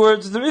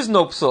afterwards, there is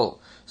no psul.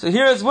 So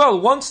here as well,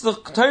 once the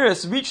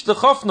Ketores reached the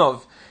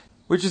chofnav,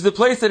 which is the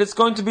place that it's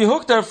going to be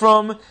hooked there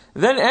from,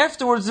 then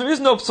afterwards there is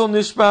no psul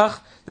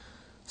nishbach.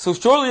 So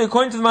surely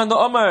according to the man the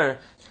Omar,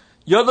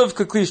 Yodav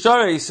kekli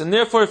shares, and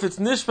therefore if it's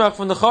nishbach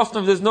from the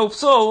chofnav there's no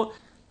psul,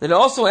 then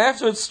also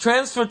after it's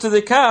transferred to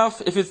the kaf,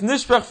 if it's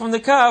nishbach from the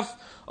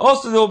kaf,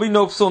 also there will be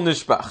no psul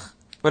nishbach.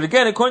 But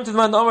again, according to the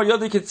man Amar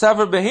Yodai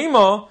Ketzaver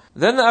Behema,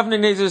 then the Avnei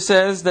Nezer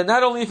says that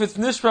not only if it's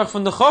nishbach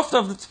from the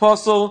chofnav it's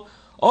possible,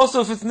 also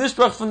if it's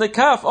nishbach from the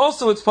kaf,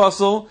 also it's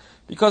possible,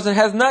 because it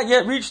has not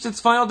yet reached its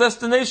final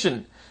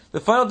destination. The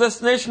final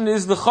destination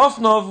is the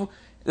chofnav,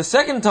 the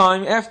second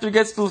time, after it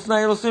gets to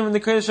l'fnai l'fnim in the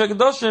Kodesh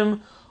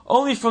HaKadoshim.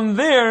 Only from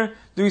there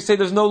do we say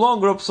there's no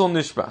longer a psul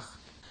nishbach.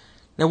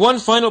 Now one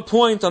final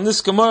point on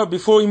this Gemara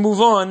before we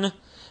move on.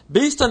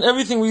 Based on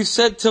everything we've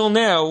said till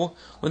now,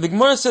 when the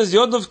Gemara says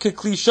Yodav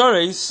kekli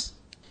shares,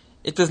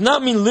 it does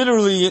not mean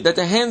literally that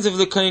the hands of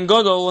the Kohen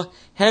Gadol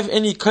have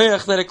any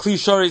koyach that a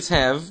kli shares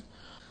have.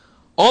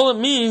 All it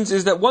means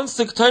is that once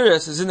the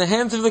Ketores is in the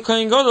hands of the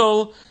Kohen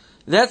Gadol,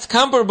 that's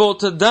comparable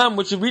to dam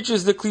which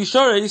reaches the kli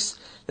shares,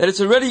 that it's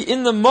already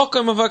in the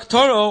mokum of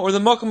aktara or the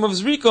mokum of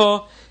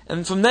zrika,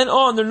 and from then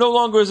on there no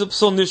longer is a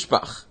psul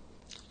nishbach.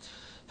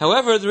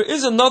 However, there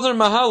is another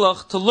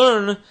mahalach to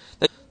learn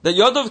that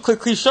Yodav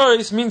kekli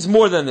shares means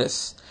more than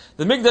this.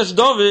 The Mikdash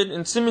David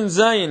in Siman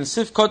Zayin,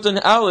 Sif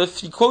Kotan Aleph,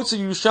 he quotes a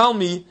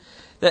Yerushalmi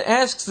that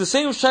asks the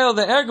same shayla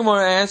that our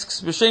Gemara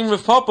asks, b'shem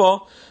Rav Papa,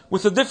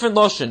 with a different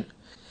lashon.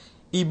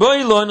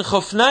 Iboilon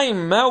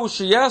chofnaim ma'u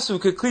sheyasu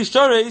kekli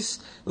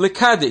shareis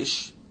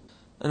lekadish.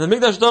 And the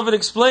Mikdash David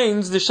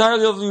explains the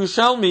shayla of the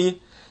Yerushalmi.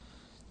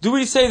 Do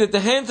we say that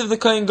the hands of the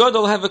Kohen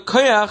Gadol have a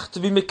koyach to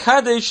be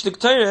mekadesh the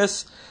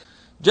Ketores,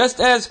 just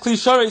as kli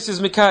shareis is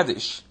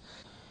mekadesh?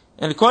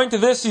 And according to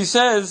this, he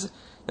says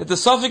that the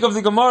suffix of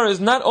the Gemara is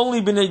not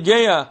only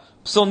b'negeya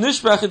psol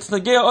nishbach, it's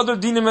negeya other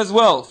dinim as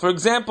well. For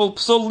example,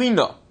 psol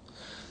lina.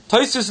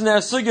 Taisus in our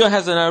sugya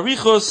has an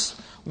arichus.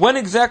 When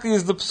exactly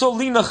is the psol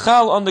lina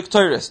chal on the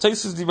Ketores?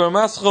 Taisus dibar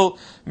maschel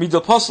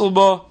midaposel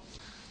ba.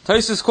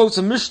 Taisus quotes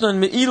a Mishnah in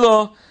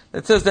Me'ilah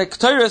that says that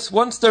Ketores,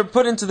 once they're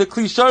put into the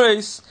kli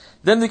shareis,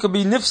 then they could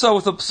be nifsa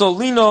with a psol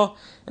lina.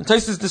 And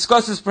Taisus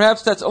discusses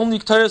perhaps that's only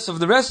Ketores of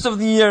the rest of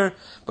the year,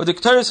 but the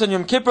Ketores on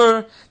Yom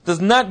Kippur does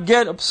not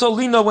get a psol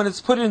lina when it's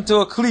put into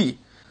a kli.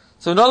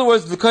 So in other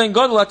words, the Kohen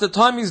Gadol at the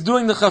time he's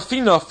doing the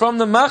chafina from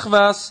the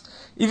machvas,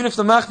 even if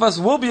the machvas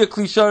will be a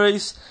kli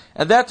shareis,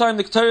 at that time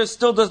the Ketores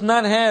still does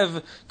not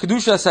have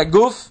kedushas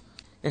haguf.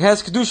 It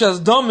has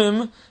kedushas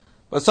damim,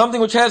 but something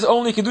which has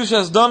only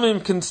kedushas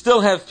damim can still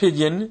have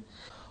pidyon.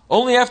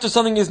 Only after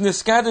something is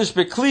niskadish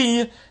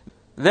bekli,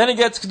 then it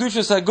gets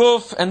kedushas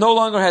haguf and no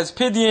longer has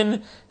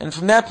pidyon, and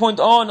from that point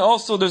on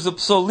also there's a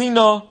psol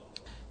lina.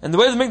 And the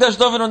way the Mikdash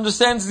David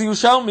understands the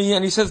Yerushalmi,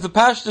 and he says the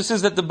Pashtus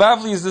is that the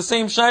Bavli is the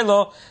same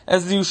Shaila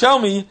as the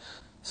Yerushalmi,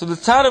 so the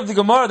Tzad of the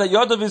Gemara that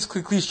Yadav is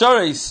Kli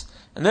Shareis,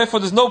 and therefore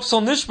there's no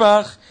Psal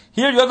Nishbach.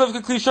 Here Yadav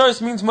Kli Shareis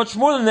means much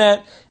more than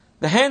that.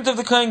 The hand of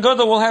the Kohen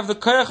Gadol will have the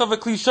Koyach of a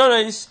Kli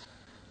Shareis.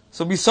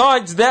 So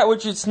besides that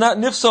which it's not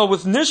Nifsal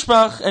with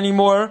Nishbach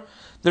anymore,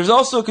 there's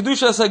also a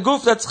Kedushas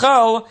Haguf that's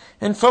Chal,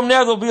 and from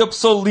there there'll be a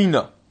Psal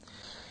Lina.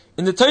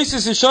 In the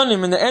Taisis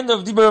Yishanim, in the end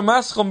of Dibar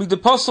Maschel,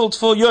 Midaposel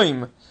Tfol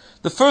Yoim,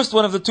 the first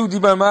one of the two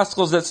Dibar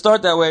Maschels that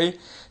start that way,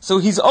 so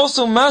he's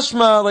also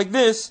mashma like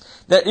this,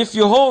 that if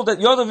you hold that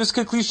Yodav is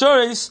Kli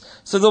Shareis,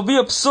 so there'll be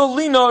a Psol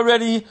Lina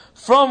already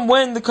from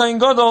when the Kohen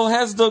Gadol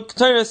has the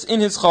Ketores in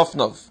his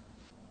Chofnov.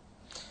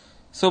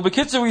 So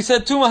Bekitzer, we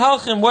said two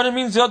Mahalchim, what it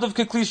means Yodav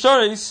Kli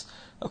Shareis.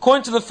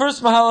 According to the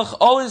first Mahalach,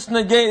 all its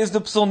Negei is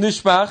the Psol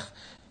Nishbach,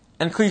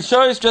 and Kli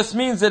Shareis just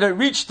means that it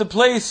reached the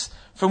place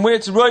from where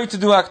it's right to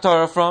do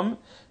Aktara from.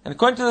 And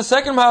according to the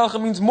second Mahalach, it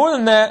means more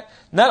than that.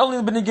 Not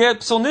only the Benegayat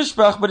Psol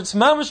Nishbach, but it's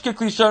Mamish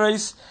Kli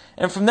Shareis,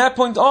 and from that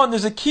point on,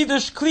 there's a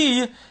Kiddush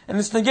Kli, and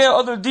it's Negayat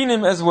other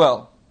Dinim as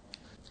well.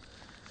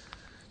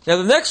 Now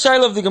the next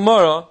Shaila of the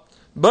Gemara,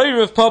 Biron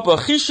of Papa,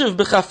 Chishiv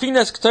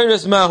B'chafinas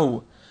Ketores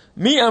Mahu,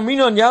 Mi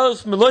Aminon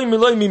Yalef Meloi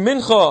Meloi Mi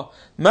Mincha,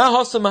 Ma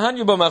Hasa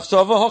Mahanyu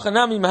B'machshava,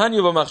 Hochanami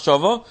Mahanyu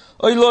B'machshava,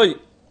 Oy Loi.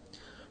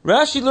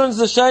 Rashi learns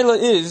the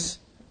Shaila is,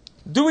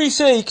 do we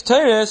say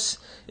Ketores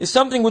is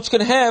something which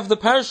can have the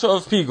parasha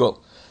of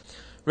Pigul?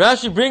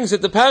 Rashi brings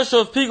that the parasha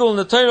of Pigul in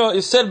the Torah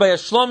is said by a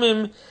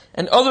Shlomim,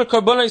 and other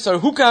karbonos are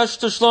hukash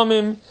to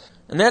Shlomim,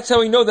 and that's how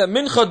we know that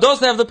Mincha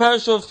does have the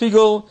parasha of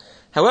Pigul.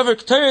 However,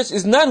 Ketores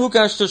is not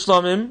hukash to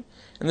Shlomim,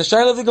 and the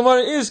Shaila of the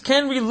Gemara is,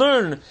 can we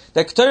learn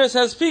that Ketores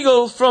has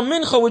Pigul from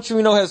Mincha, which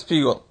we know has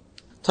Pigul?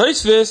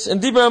 Tosfos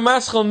and Dibar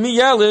Maschel Mi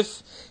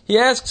Yalif, he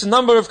asks a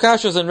number of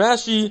kashas on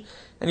Rashi,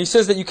 and he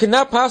says that you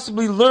cannot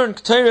possibly learn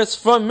Ketores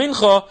from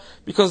Mincha,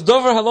 because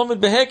Dover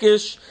Halomid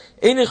Behekish,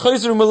 Eine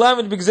Chayzer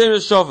Melamed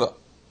B'Gzeres Shava.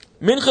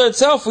 Mincha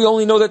itself, we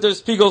only know that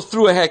there's Pigul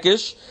through a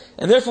Hekish,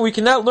 and therefore we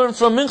cannot learn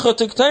from Mincha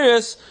to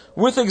Ketores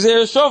with a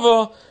Gzeres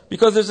Shava,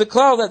 because there's a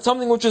cloud that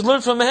something which is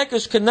learned from a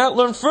Hekish cannot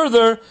learn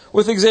further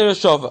with a Gzeres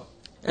Shava.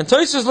 And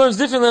Tosfos learns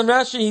differently than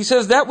Rashi. He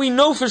says that we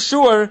know for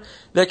sure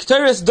that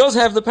Ketores does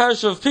have the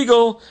parasha of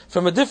Pigul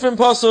from a different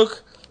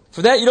pasuk.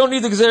 For that you don't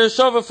need the Gzeres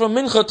Shava from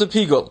Mincha to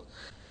Pigul.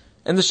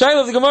 And the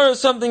Shaila of the Gemara is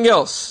something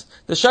else.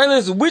 The Shaila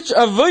is, which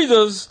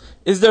avodas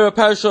is there a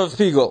parasha of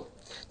Pigul?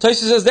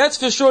 Tosfos says that's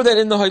for sure that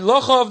in the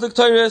Halacha of the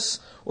Ketores,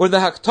 or the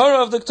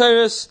Haktara of the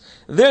Ketores,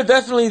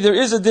 there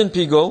is a din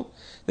Pigul.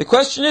 The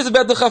question is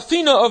about the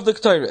Chafina of the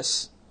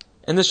Ketores.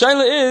 And the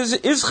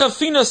Shaila is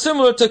Chafina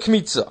similar to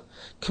Kmitza?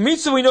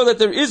 Kmitza we know that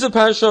there is a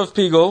parasha of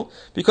Pigul,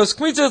 because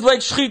Kmitza is like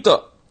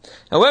Shchita.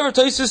 However,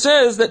 Tosfos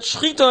says that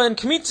Shchita and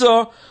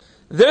Kmitza,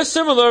 they're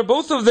similar,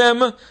 both of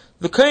them,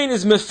 the Kohen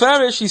is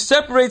mefarish, he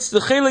separates the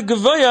Chelik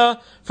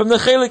Gevaya from the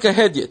Chelik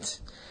Ahedyet.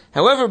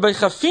 However, by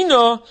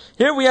Chafina,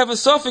 here we have a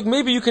suffix,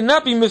 maybe you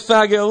cannot be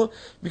mefagel,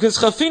 because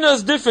Chafina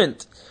is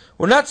different.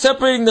 We're not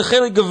separating the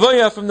Chelik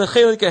Gevaya from the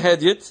Chelik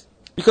Ahedyet,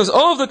 because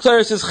all of the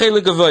Ketores is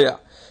Chelik Gevaya.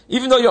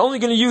 Even though you're only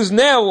going to use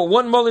now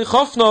one Mali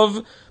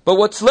Chofnov, but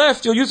what's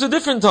left you'll use a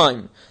different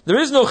time. There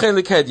is no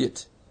Chelik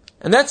Hedyet.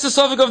 And that's the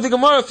suffix of the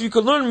Gemara, if you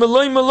could learn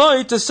Meloi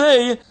Meloi to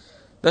say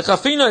that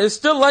Chafina is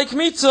still like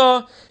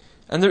Mitzah,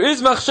 and there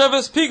is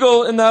Machshavas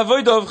Pigul in the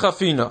Avodah of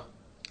Chafina.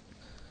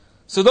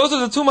 So those are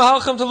the two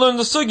Mahalchim to learn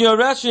the Sugya,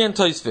 Rashi and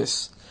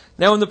Tosfos.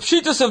 Now in the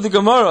Pshitas of the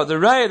Gemara, the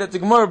Raya that the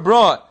Gemara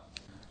brought,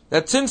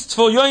 that since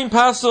Tfol Yoim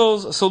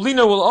pasels, so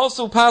Lina will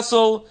also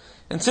pasel,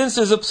 and since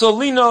there's a Psol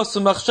Lina,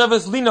 so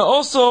Machshavas Lina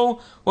also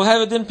will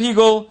have a din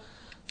Pigul.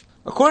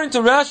 According to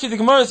Rashi, the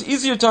Gemara is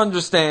easier to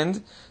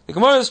understand. The The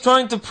Gemara is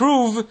trying to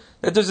prove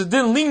that there's a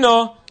din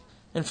lina,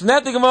 and from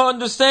that the Gemara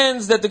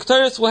understands that the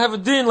Ketores will have a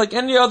din like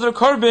any other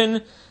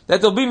carbon,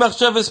 that there'll be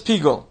machshavas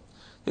pigul.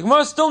 The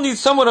Gemara still needs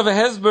somewhat of a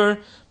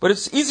hesber, but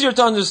it's easier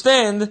to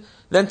understand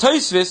than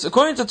Tosfos.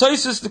 According to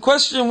Tosfos, the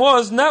question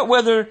was not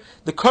whether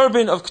the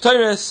carbon of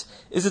Ketores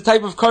is a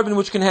type of carbon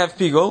which can have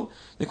pigul.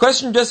 The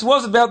question just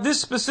was about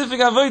this specific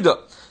avodah.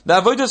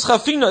 The avodas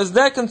chafina, is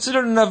that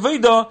considered an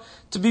avodah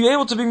to be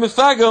able to be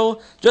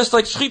mefagel, just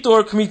like shchita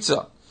or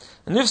kmitza?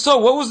 And if so,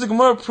 what was the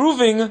Gemara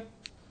proving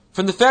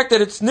from the fact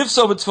that it's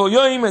nifso b'tfol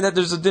yoim and that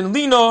there's a din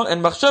lino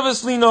and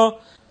machshavas lino?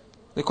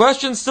 The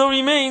question still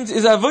remains: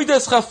 is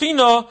avodas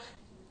chafina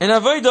an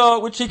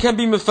avodah which he can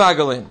be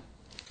mefagel in?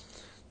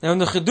 Now in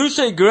the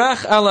Chedushay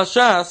Grach al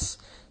Hashas,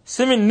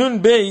 Simin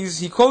Nun Beis,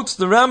 he quotes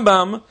the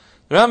Rambam.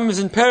 The Rambam is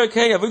in Perek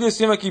Hey, Avodas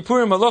Yom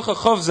Kippurim, Halacha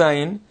Chov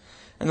Zayin,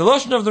 and the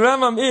lashon of the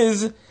Rambam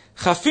is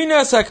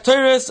Chafinas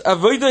Hakteres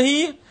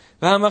Avodahi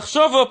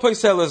v'Hamachshava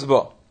Poiseles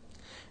Bo.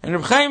 And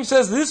Reb Chaim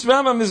says this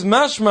Rambam is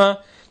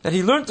mashma that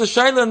he learned the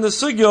Shaila and the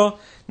Sugya,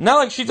 not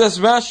like Shitas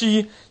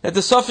Rashi that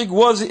the suffix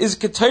is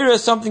Ketera,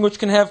 something which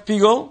can have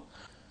pigul.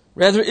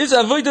 Rather, is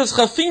Avodas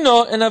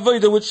Chafina an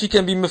avodah which he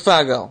can be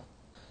mefagal.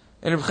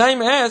 And Reb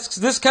Chaim asks,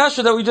 this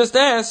kasha that we just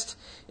asked,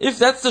 if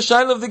that's the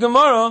Shaila of the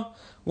Gemara,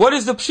 what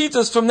is the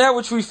pshitas from that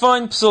which we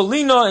find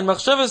psolina and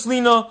machshavas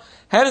lina?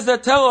 How does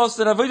that tell us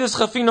that avodas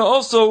chafina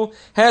also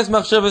has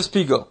machshavas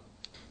pigul?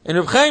 And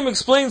Reb Chaim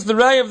explains the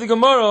raya of the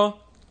Gemara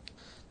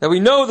that we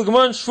know the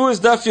Gemara in Shvuas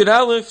Daf Yud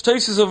Aleph,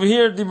 Tosfos over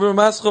here, Dibur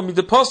Mascha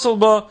Midaposel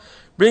Ba,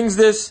 brings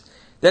this,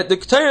 that the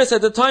Ketores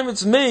at the time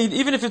it's made,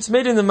 even if it's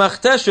made in the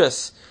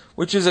Machteshes,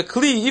 which is a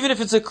Kli, even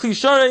if it's a Kli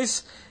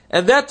Shares,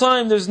 at that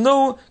time there's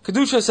no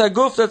Kedushas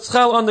Haguf that's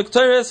chal on the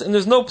Ketores, and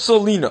there's no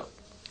Psolina.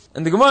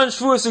 And the Gemara in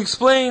Shvuas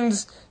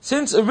explains,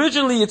 since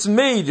originally it's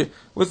made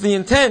with the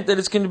intent that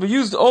it's going to be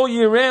used all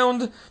year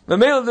round,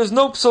 Mamela there's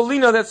no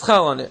Psolina that's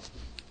chal on it.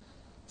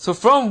 So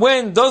from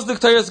when does the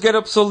Ketores get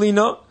a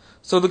Psolina?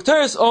 So the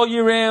Ketores all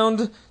year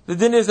round, the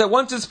din is that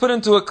once it's put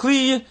into a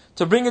Kli,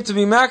 to bring it to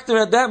be makter,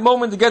 at that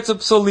moment it gets a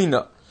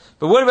Psolina.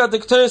 But what about the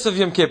Ketores of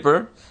Yom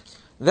Kippur?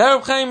 The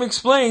Reb Chaim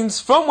explains,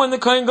 from when the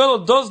Kohen Gadol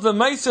does the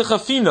Maaseh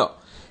Chafina,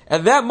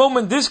 at that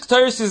moment this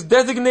Ketores is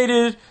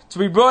designated to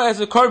be brought as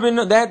a carbon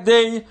that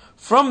day.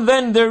 From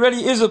then there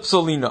already is a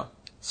Psolina.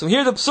 So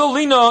here the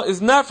Psolina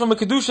is not from a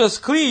Kedushas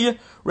Kli,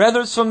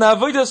 rather it's from the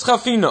Avodas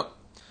Chafina.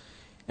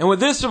 And with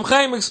this Reb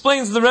Chaim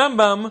explains the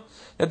Rambam,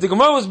 that the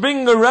Gemara was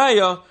bringing a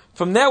raya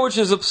from that which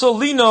is a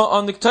Psolina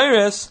on the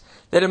Ketores,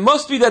 that it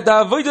must be that the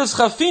Avodas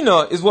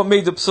Chafina is what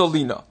made the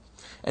Psolina.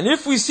 And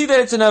if we see that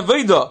it's an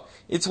Avodah,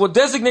 it's what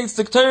designates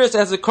the Ketores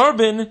as a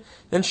carbon,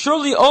 then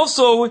surely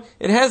also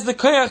it has the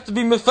koyach to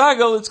be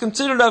mefagel, it's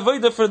considered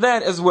avodah for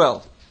that as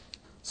well.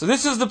 So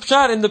this is the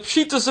pshat in the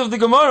pshitus of the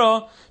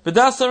Gemara,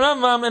 B'das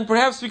Rambam, and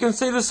perhaps we can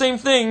say the same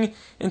thing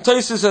in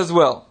Tosfos as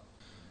well.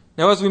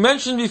 Now as we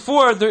mentioned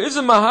before, there is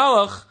a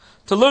mahalach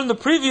to learn the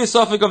previous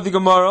suffix of the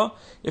Gemara,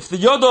 if the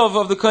yodov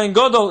of the Kohen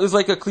Gadol is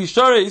like a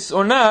klisharis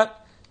or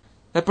not,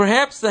 that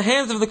perhaps the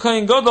hands of the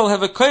Kohen Gadol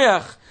have a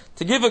koyach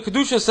to give a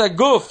kedushas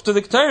haguf to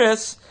the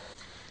Ketores.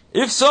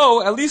 If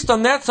so, at least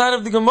on that side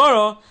of the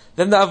Gemara,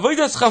 then the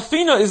avodas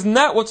chafina is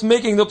not what's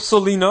making the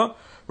psolina.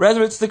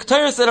 Rather, it's the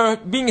Ketores that are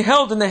being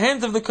held in the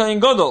hands of the Kohen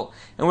Gadol,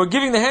 and we're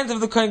giving the hands of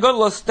the Kohen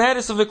Gadol a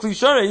status of a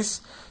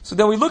klisharis. So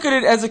then we look at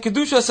it as a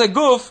kedushas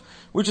haguf,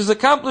 which is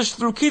accomplished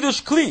through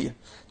kiddush kli,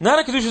 not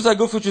a kedushas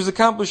haguf which is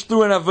accomplished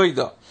through an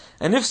avodah.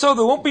 And if so,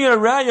 there won't be a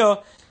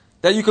raya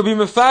that you could be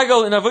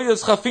mefagel in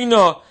avodas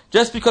chafina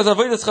just because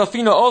avodas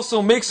chafina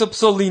also makes a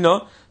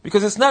psolina,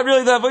 because it's not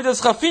really the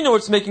avodas chafina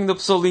which is making the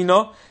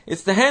psolina,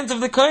 it's the hands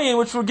of the kohen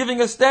which were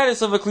giving a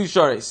status of a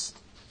klisharis.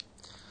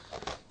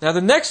 Now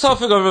the next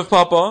topic of Rav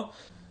Papa,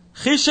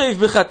 Chishev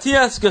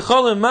b'chatias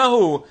gecholim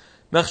mahu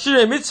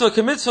machshirei mitzvah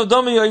kemitzvah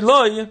domi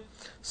yoiloi.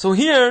 So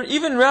here,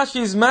 even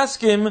Rashi is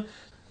maskim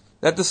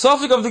that the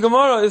suffix of the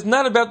Gemara is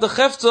not about the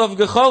chefza of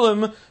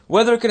gecholim,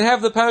 whether it can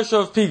have the parasha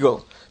of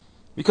pigul.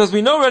 Because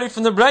we know already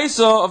from the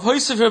Braisa of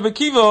Hoysef Rabbi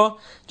Kiva,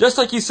 just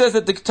like he says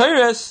that the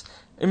Ketores,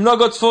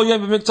 imnagot tfol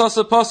yom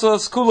b'miktasa pasal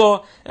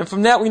skula, and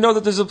from that we know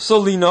that there's a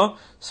psolina.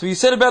 So he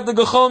said about the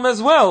gecholim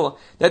as well,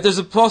 that there's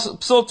a psol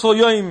tfol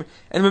yom,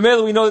 and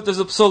memela we know that there's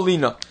a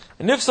psolina.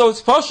 And if so,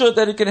 it's pasha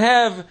that it can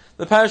have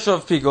the parasha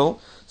of pigul.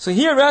 So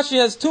here Rashi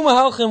has two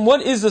mahalchim.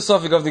 What is the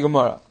suffix of the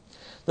Gemara?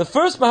 The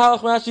first mahalch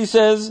Rashi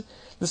says,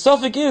 the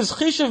suffix is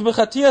Chishev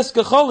b'chatias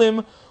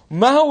gecholim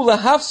mahu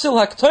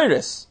lahafsil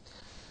hakteres.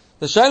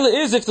 The shaila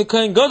is, if the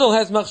Kohen Gadol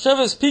has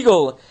machshavas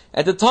pigul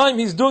at the time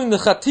he's doing the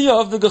chatiyah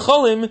of the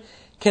gecholim,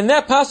 can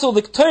that passel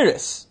the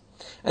Ketores?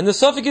 And the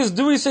suffix is,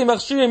 do we say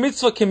machshirei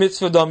mitzvah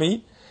kemitzvah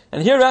dami?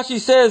 And here Rashi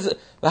says,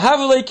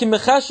 v'havelei ki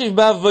mechashiv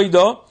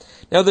ba'avodah.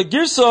 Now the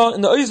girsa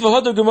in the Oiz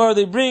v'hodor Gemara,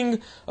 they bring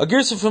a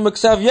girsa from a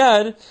Ksav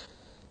Yad,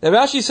 that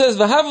Rashi says,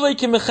 v'havelei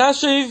ki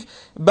mechashiv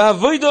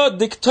ba'avodah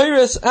the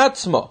Ketores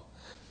atzma.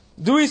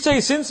 Do we say,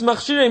 since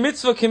machshirei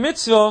mitzvah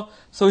kemitzvah,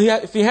 so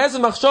if he has a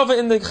machshava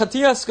in the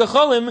chatiyas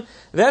gecholim,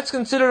 that's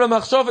considered a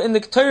machshava in the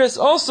Ketores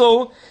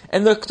also,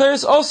 and the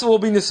Ketores also will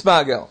be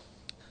nispagel.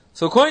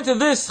 So according to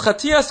this,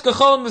 Chatiyas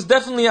Gecholim is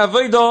definitely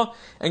Avodah,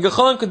 and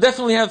Gecholim could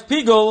definitely have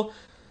Pigol.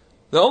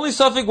 The only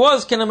suffix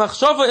was, can a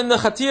machshava in the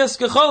Chatiyas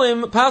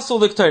Gecholim passel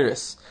the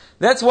Ketores?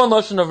 That's one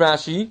Lashon of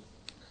Rashi.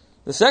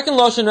 The second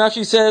Lashon,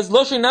 Rashi says,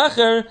 Loshe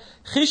Nacher,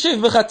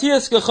 Chishiv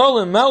b'Chatiyas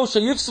Gecholim, Ma'u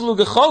sheyifselu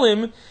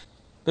Gecholim,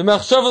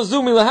 b'machshava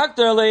zu milahakter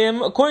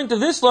aleim. According to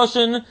this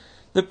Lashon,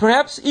 that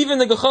perhaps even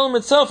the Gecholim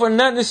itself are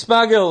not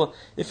nispagel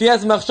if he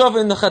has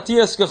machshava in the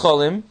Chatiyas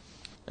Gecholim.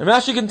 And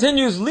Rashi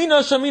continues, Lina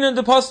Shamina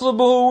Depasla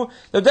Buhu,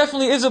 there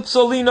definitely is a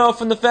psul Lina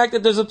from the fact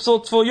that there's a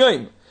psul Tful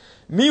Yoim.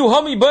 Miu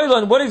Hami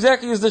Bailan, what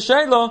exactly is the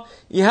Shaila?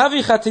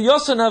 Ihavi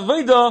Chatiyosan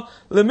Aveda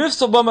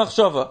Lemifsal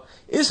B'machshava.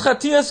 Is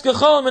Chatiyas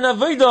Gecholim and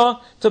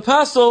Aveda to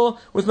passel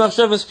with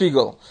Machshavas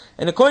Pigol?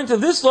 And according to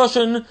this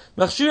Lashon,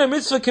 Machshira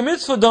Mitzvah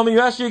Kemitzvah Dami,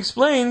 Rashi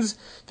explains,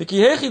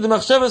 V'kihechi the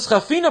Machshavas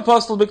Chafina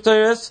Pasel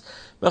B'Kteres,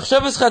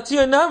 Machshavas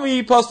Chatiyah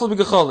Nami Pasel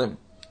B'Gecholim.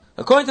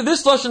 According to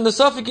this Lashon, the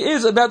suffix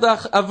is about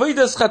the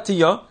Avodas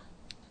Chatiyah,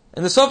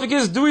 and the suffix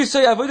is, do we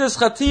say Avodas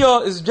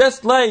Chatiyah is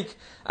just like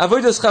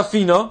Avodas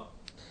Chafina?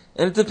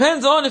 And it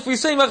depends on if we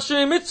say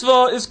Machshir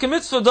Mitzvah is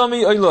Kemitzvah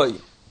Dami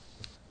Oiloi.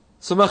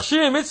 So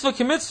Machshir Mitzvah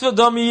Kemitzvah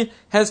Dami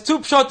has two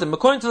pshatim.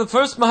 According to the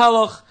first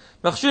Mahalach,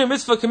 Machshir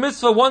Mitzvah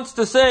Kemitzvah wants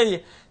to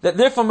say that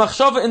therefore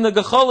Machshava in the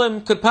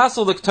Gecholim could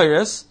passel the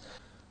Ketores.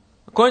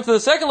 According to the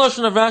second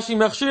Lashon of Rashi,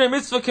 Machshir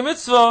Mitzvah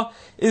Kemitzvah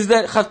is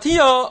that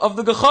Chatiyah of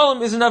the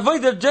Gecholim is an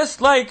Avodah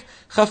just like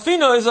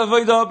Chafina is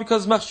Avodah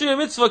because Machshir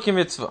Mitzvah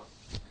Kemitzvah.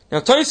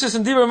 Now Tosis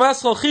in Dibur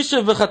Maschal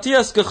Chishev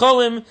v'Chatiyas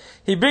Gecholim,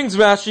 he brings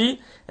Rashi,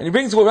 and he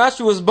brings what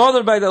Rashi was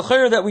bothered by the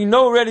Chayr that we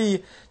know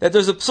already that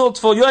there's a psul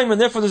Tful Yoim and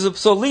therefore there's a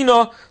psul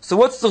Lina. So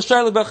what's the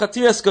Shaila about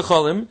Chatiyas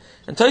Gecholim?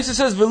 And Tosis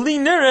says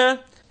V'li Nere,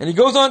 and he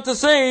goes on to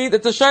say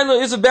that the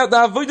Shaila is about the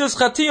Avodas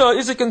Chatiyah,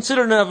 is it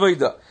considered an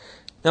Avodah?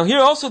 Now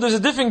here also there's a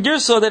different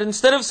girsa that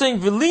instead of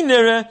saying V'li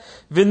Nere,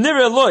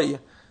 V'nire Loi,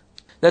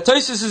 that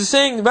Tosis is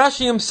saying,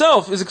 Rashi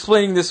himself is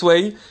explaining this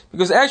way,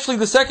 because actually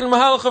the second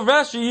Mahalach of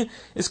Rashi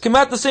is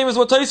kamat the same as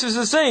what Tosis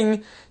is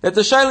saying, that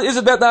the Shaila is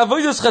about the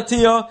Avodas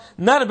Chatiyah,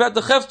 not about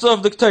the Chefta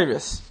of the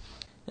Ketores.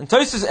 And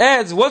Tosis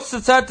adds, what's the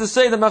tzad to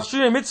say that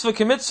Machshir Mitzvah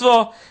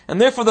Kemitzvah, and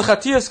therefore the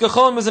Chatiyas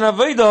Gecholim is an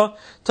Avodah?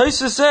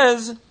 Tosis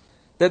says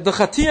that the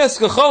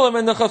Chatiyas Gecholim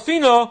and the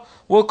Chafina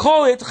will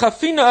call it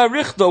Chafina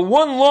Arichta,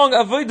 one long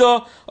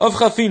Avodah of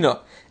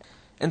Chafina.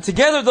 And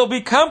together they'll be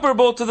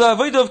comparable to the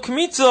Avodah of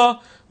Kmitza,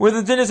 where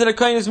the din is that a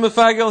kohen is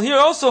mefagel. Here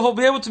also he'll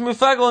be able to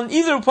mefagel in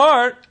either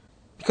part,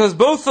 because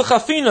both the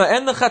chafina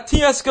and the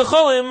chatiyas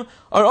gecholim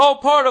are all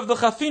part of the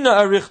chafina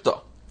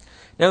arichta.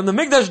 Now in the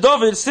Mikdash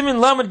David, Simin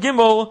Lamed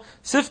Gimel,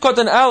 Sifkot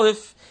and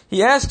Aleph,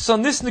 he asks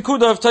on this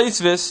nekuda of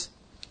Taisvis,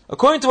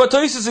 according to what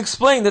Taisus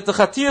explained, that the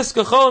chatiyas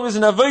gecholim is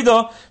an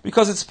avodah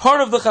because it's part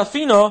of the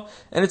chafina,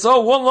 and it's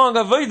all one long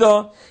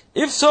avodah.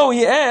 If so,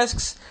 he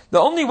asks, the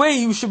only way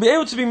you should be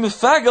able to be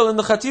mefagel in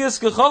the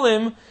chatiyas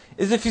gecholim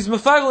is if he's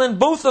mefagel in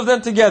both of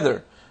them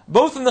together,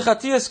 both in the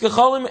Chatiyas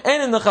Gecholim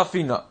and in the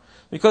Chafina.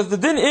 Because the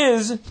din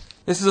is,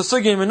 this is a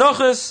sugya in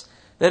Menachos,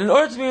 that in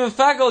order to be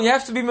mefagel, you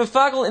have to be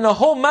mefagel in a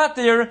whole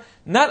matir,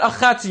 not a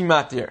chatzi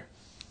matir.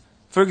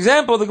 For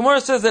example, the Gemara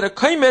says that a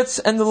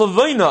kaimetz and the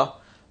levina,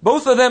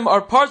 both of them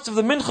are parts of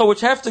the mincha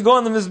which have to go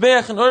on the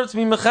mizbeach in order to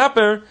be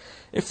mechaper,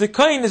 if the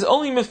kain is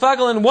only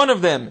mefagel in one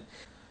of them.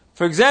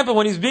 For example,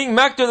 when he's being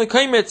makter the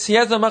kaimetz, he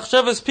has a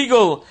machshavas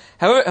pigol.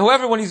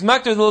 However, when he's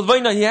makter the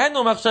levina, he had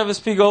no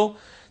machshavas pigol.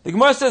 The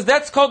Gemara says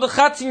that's called the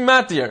chatzin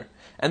matir,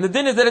 and the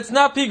din is that it's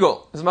not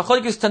pigol. It's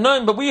machlokes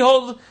tanoim, but we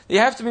hold that you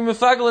have to be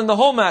mefagel in the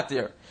whole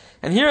matir.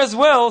 And here as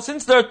well,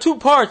 since there are two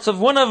parts of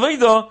one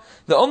avodah,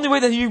 the only way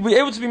that he will be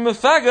able to be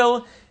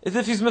mefagel is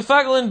if he's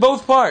mefagel in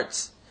both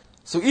parts.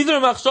 So either a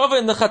machshava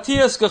in the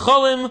chatiyas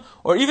gecholim,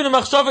 or even a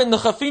machshava in the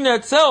chafina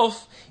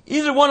itself,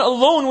 either one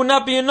alone would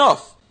not be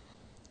enough.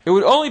 It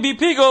would only be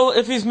pigol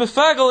if he's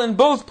mefagel in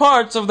both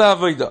parts of the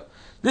avodah.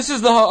 This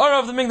is the ha'ara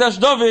of the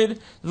Mikdash David,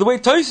 the way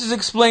Tosis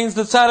explains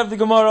the tzad of the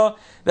Gemara,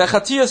 that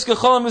Chatiyas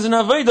Gecholim is an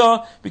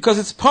avodah because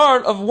it's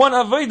part of one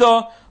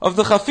avodah of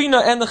the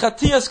Chafina and the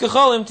Chatiyas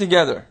Gecholim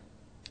together.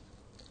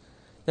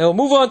 Now we'll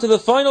move on to the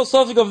final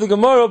suffix of the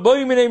Gemara, Boi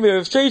Minei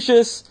Merav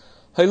Sheishis,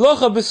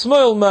 Hailocha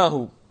B'Smoil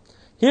Mahu.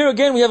 Here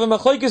again we have a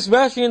machlokes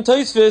Rashi and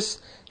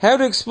Tosfos, how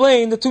to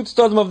explain the two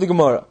tzadim of the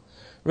Gemara.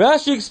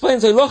 Rashi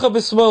explains Hailocha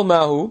B'Smoil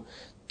Mahu.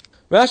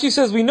 Rashi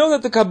says, we know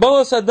that the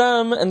Kabbalah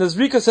Saddam and the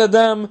Zrika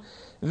Saddam,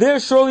 there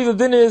surely the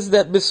din is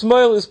that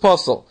Bismoil is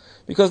possible.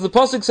 Because the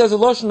Pasuk says a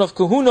Lashon of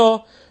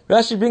Kahuna,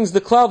 Rashi brings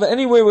the cloud that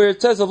anywhere where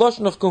it says a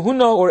Lashon of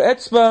Kahuna or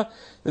Etzba,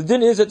 the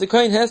din is that the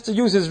Kohen has to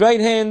use his right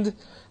hand.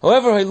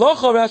 However,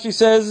 Hailacha, Rashi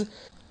says,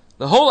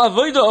 the whole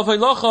Avodah of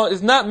Hailacha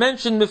is not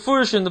mentioned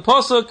Mefurish in the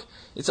Pasuk.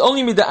 It's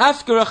only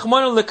Mida'afka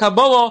Rachmanu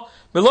LeKabbalah,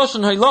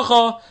 Belashon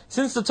Hailacha,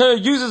 since the Torah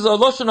uses a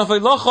Lashon of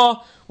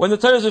Hailacha when the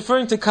Torah is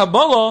referring to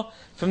Kabbalah.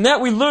 From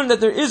that we learn that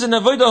there is an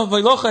avodah of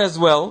halacha as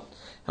well.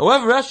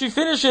 However, Rashi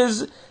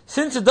finishes,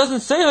 since it doesn't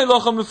say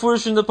halacha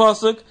mefurish in the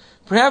pasuk,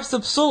 perhaps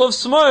the psul of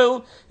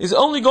smoil is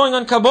only going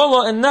on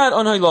Kabbalah and not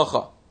on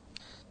halacha.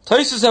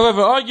 Tosfos,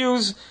 however,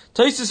 argues,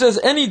 Tosfos says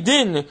any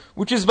din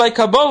which is by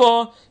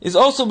Kabbalah is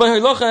also by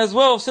halacha as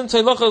well, since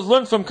halacha is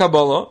learned from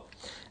Kabbalah.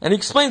 And he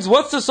explains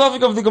what's the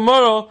suffix of the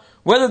Gemara,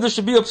 whether there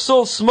should be a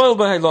psul smile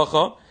by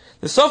halacha.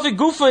 The suffix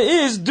gufa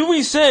is, do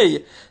we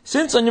say,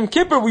 since on Yom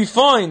Kippur we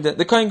find that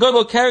the Kohen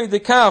Gadol carried the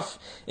kaf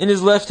in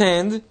his left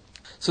hand,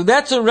 so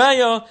that's a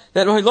raya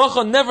that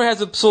halacha never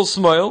has a psul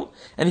smile,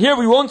 and here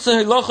we won't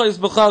say halacha is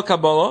b'chal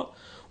Kabbalah.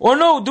 Or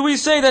no, do we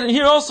say that in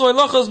here also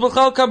halacha is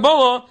b'chal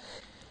Kabbalah,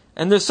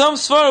 and there's some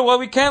svara why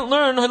we can't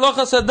learn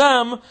halacha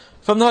sadam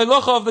from the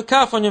halacha of the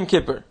kaf on Yom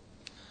Kippur.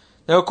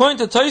 Now according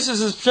to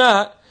Tosfos'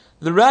 pshat,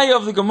 the raya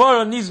of the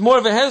Gemara needs more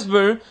of a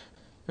hesber.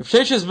 If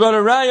Sheshes brought a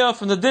raya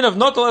from the din of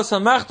notalas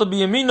hamachta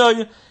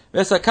b'yaminoi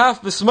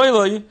v'esakaf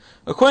b'smailoi,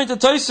 according to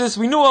Tosfos,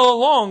 we knew all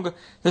along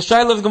the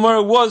shaila of the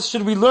Gemara was,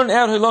 should we learn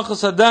out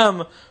halachas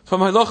adam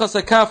from halachas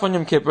hakaf on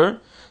Yom Kippur?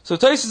 So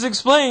Tosfos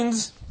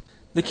explains,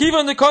 the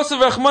kivan de kosev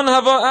rachman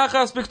hava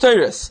achas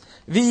b'kteres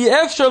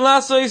v'yefshar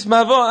lasois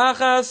mava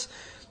achas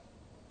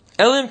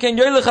elim ken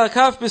yoylech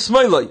hakaf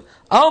b'smailoi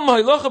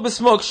alma halacha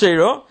b'smol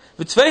kshera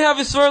v'tvei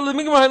havisvar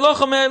lemigmar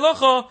halacha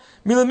me'halacha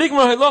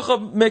milemigmar halacha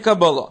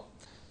me'kabbalah.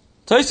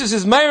 Tosfos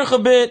is meirach a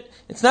bit,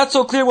 it's not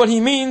so clear what he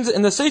means,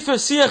 and the Sefer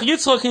Siach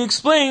Yitzchak, he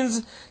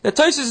explains that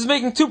Tosfos is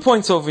making 2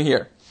 points over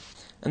here.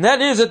 And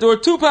that is that there are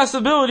 2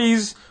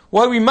 possibilities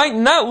why we might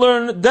not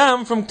learn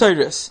dam from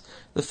Teiris.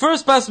 The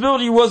first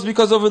possibility was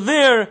because over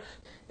there,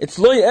 it's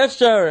loy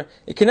efshar,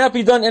 it cannot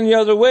be done any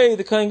other way,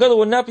 the Kohen Gadol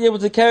would not be able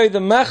to carry the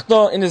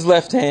machta in his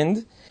left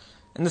hand.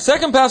 And the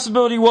second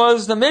possibility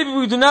was that maybe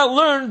we do not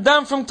learn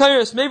dam from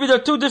Teiris, maybe there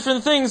are 2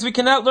 different things, we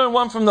cannot learn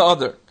one from the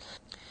other.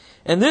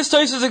 And this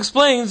Tosfos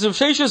explains, Rav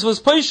Sheshes was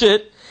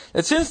pashit,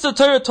 that since the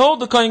Torah told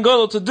the Kohen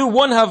Gadol to do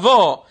 1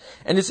 havah,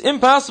 and it's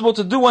impossible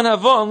to do 1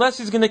 havah unless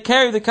he's going to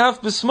carry the kaf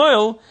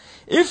b'smoil,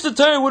 if the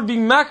Torah would be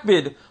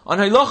makbid on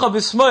halacha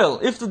b'smoil,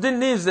 if the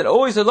din is that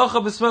always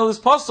halacha b'smoil is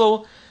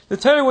possible, the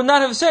Torah would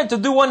not have said to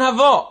do 1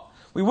 havah.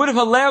 We would have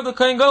allowed the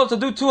Kohen Gadol to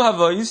do 2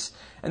 havahs,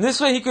 and this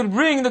way he could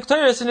bring the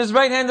Torah in his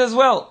right hand as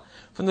well.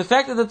 From the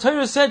fact that the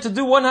Torah said to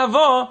do 1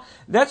 havah,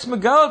 that's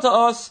megala to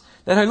us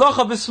that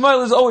halacha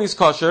b'smoil is always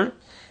kosher.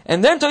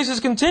 And then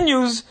Tosfos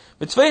continues,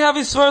 "B'tzvei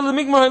havisvar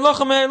lemigmar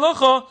halacha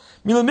me'halacha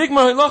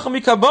milemigmar halacha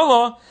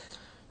mikabbalah."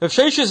 Rav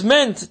Sheshes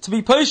meant to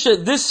be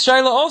poshet this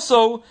shaila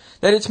also,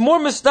 that it's more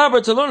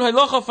mistaber to learn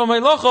halacha from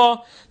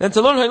halacha than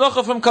to learn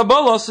halacha from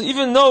Kabbalah. So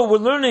even though we're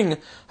learning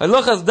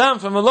halachas dam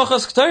from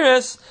halachas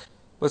k'teres,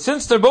 but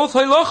since they're both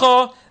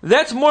halacha,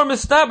 that's more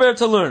mistaber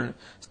to learn.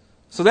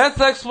 So that's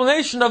the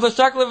explanation of the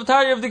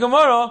shaklevatari of the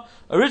Gemara.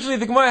 Originally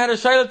the Gemara had a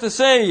shaila to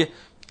say,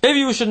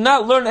 maybe we should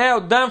not learn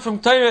out dam from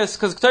K'teres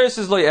because K'teres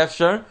is loy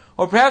efshar,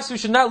 or perhaps we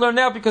should not learn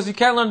out because you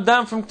can't learn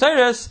dam from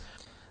K'teres.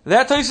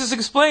 That Tosfos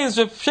explains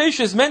that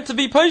Sheshes is meant to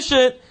be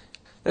pashit,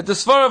 that the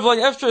svara of loy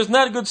efshar is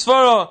not a good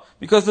svara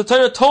because the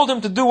Torah told him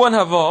to do 1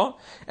 havah,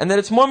 and that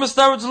it's more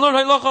mistaber to learn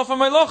halacha from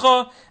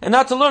halacha and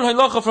not to learn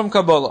halacha from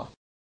Kabbalah.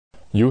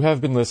 You have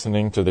been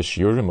listening to the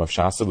Shiurim of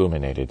Shas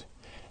Illuminated.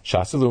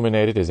 Shas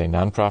Illuminated is a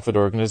non-profit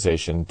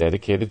organization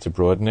dedicated to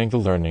broadening the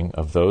learning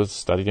of those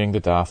studying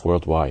the daf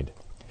worldwide.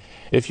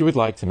 If you would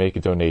like to make a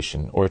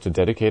donation or to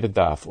dedicate a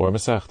daf or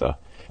masechta,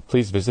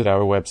 please visit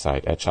our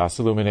website at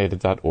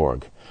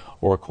shasilluminated.org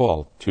or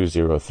call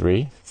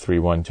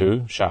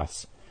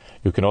 203-312-SHAS.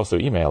 You can also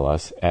email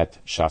us at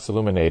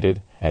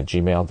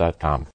shasilluminated@gmail.com.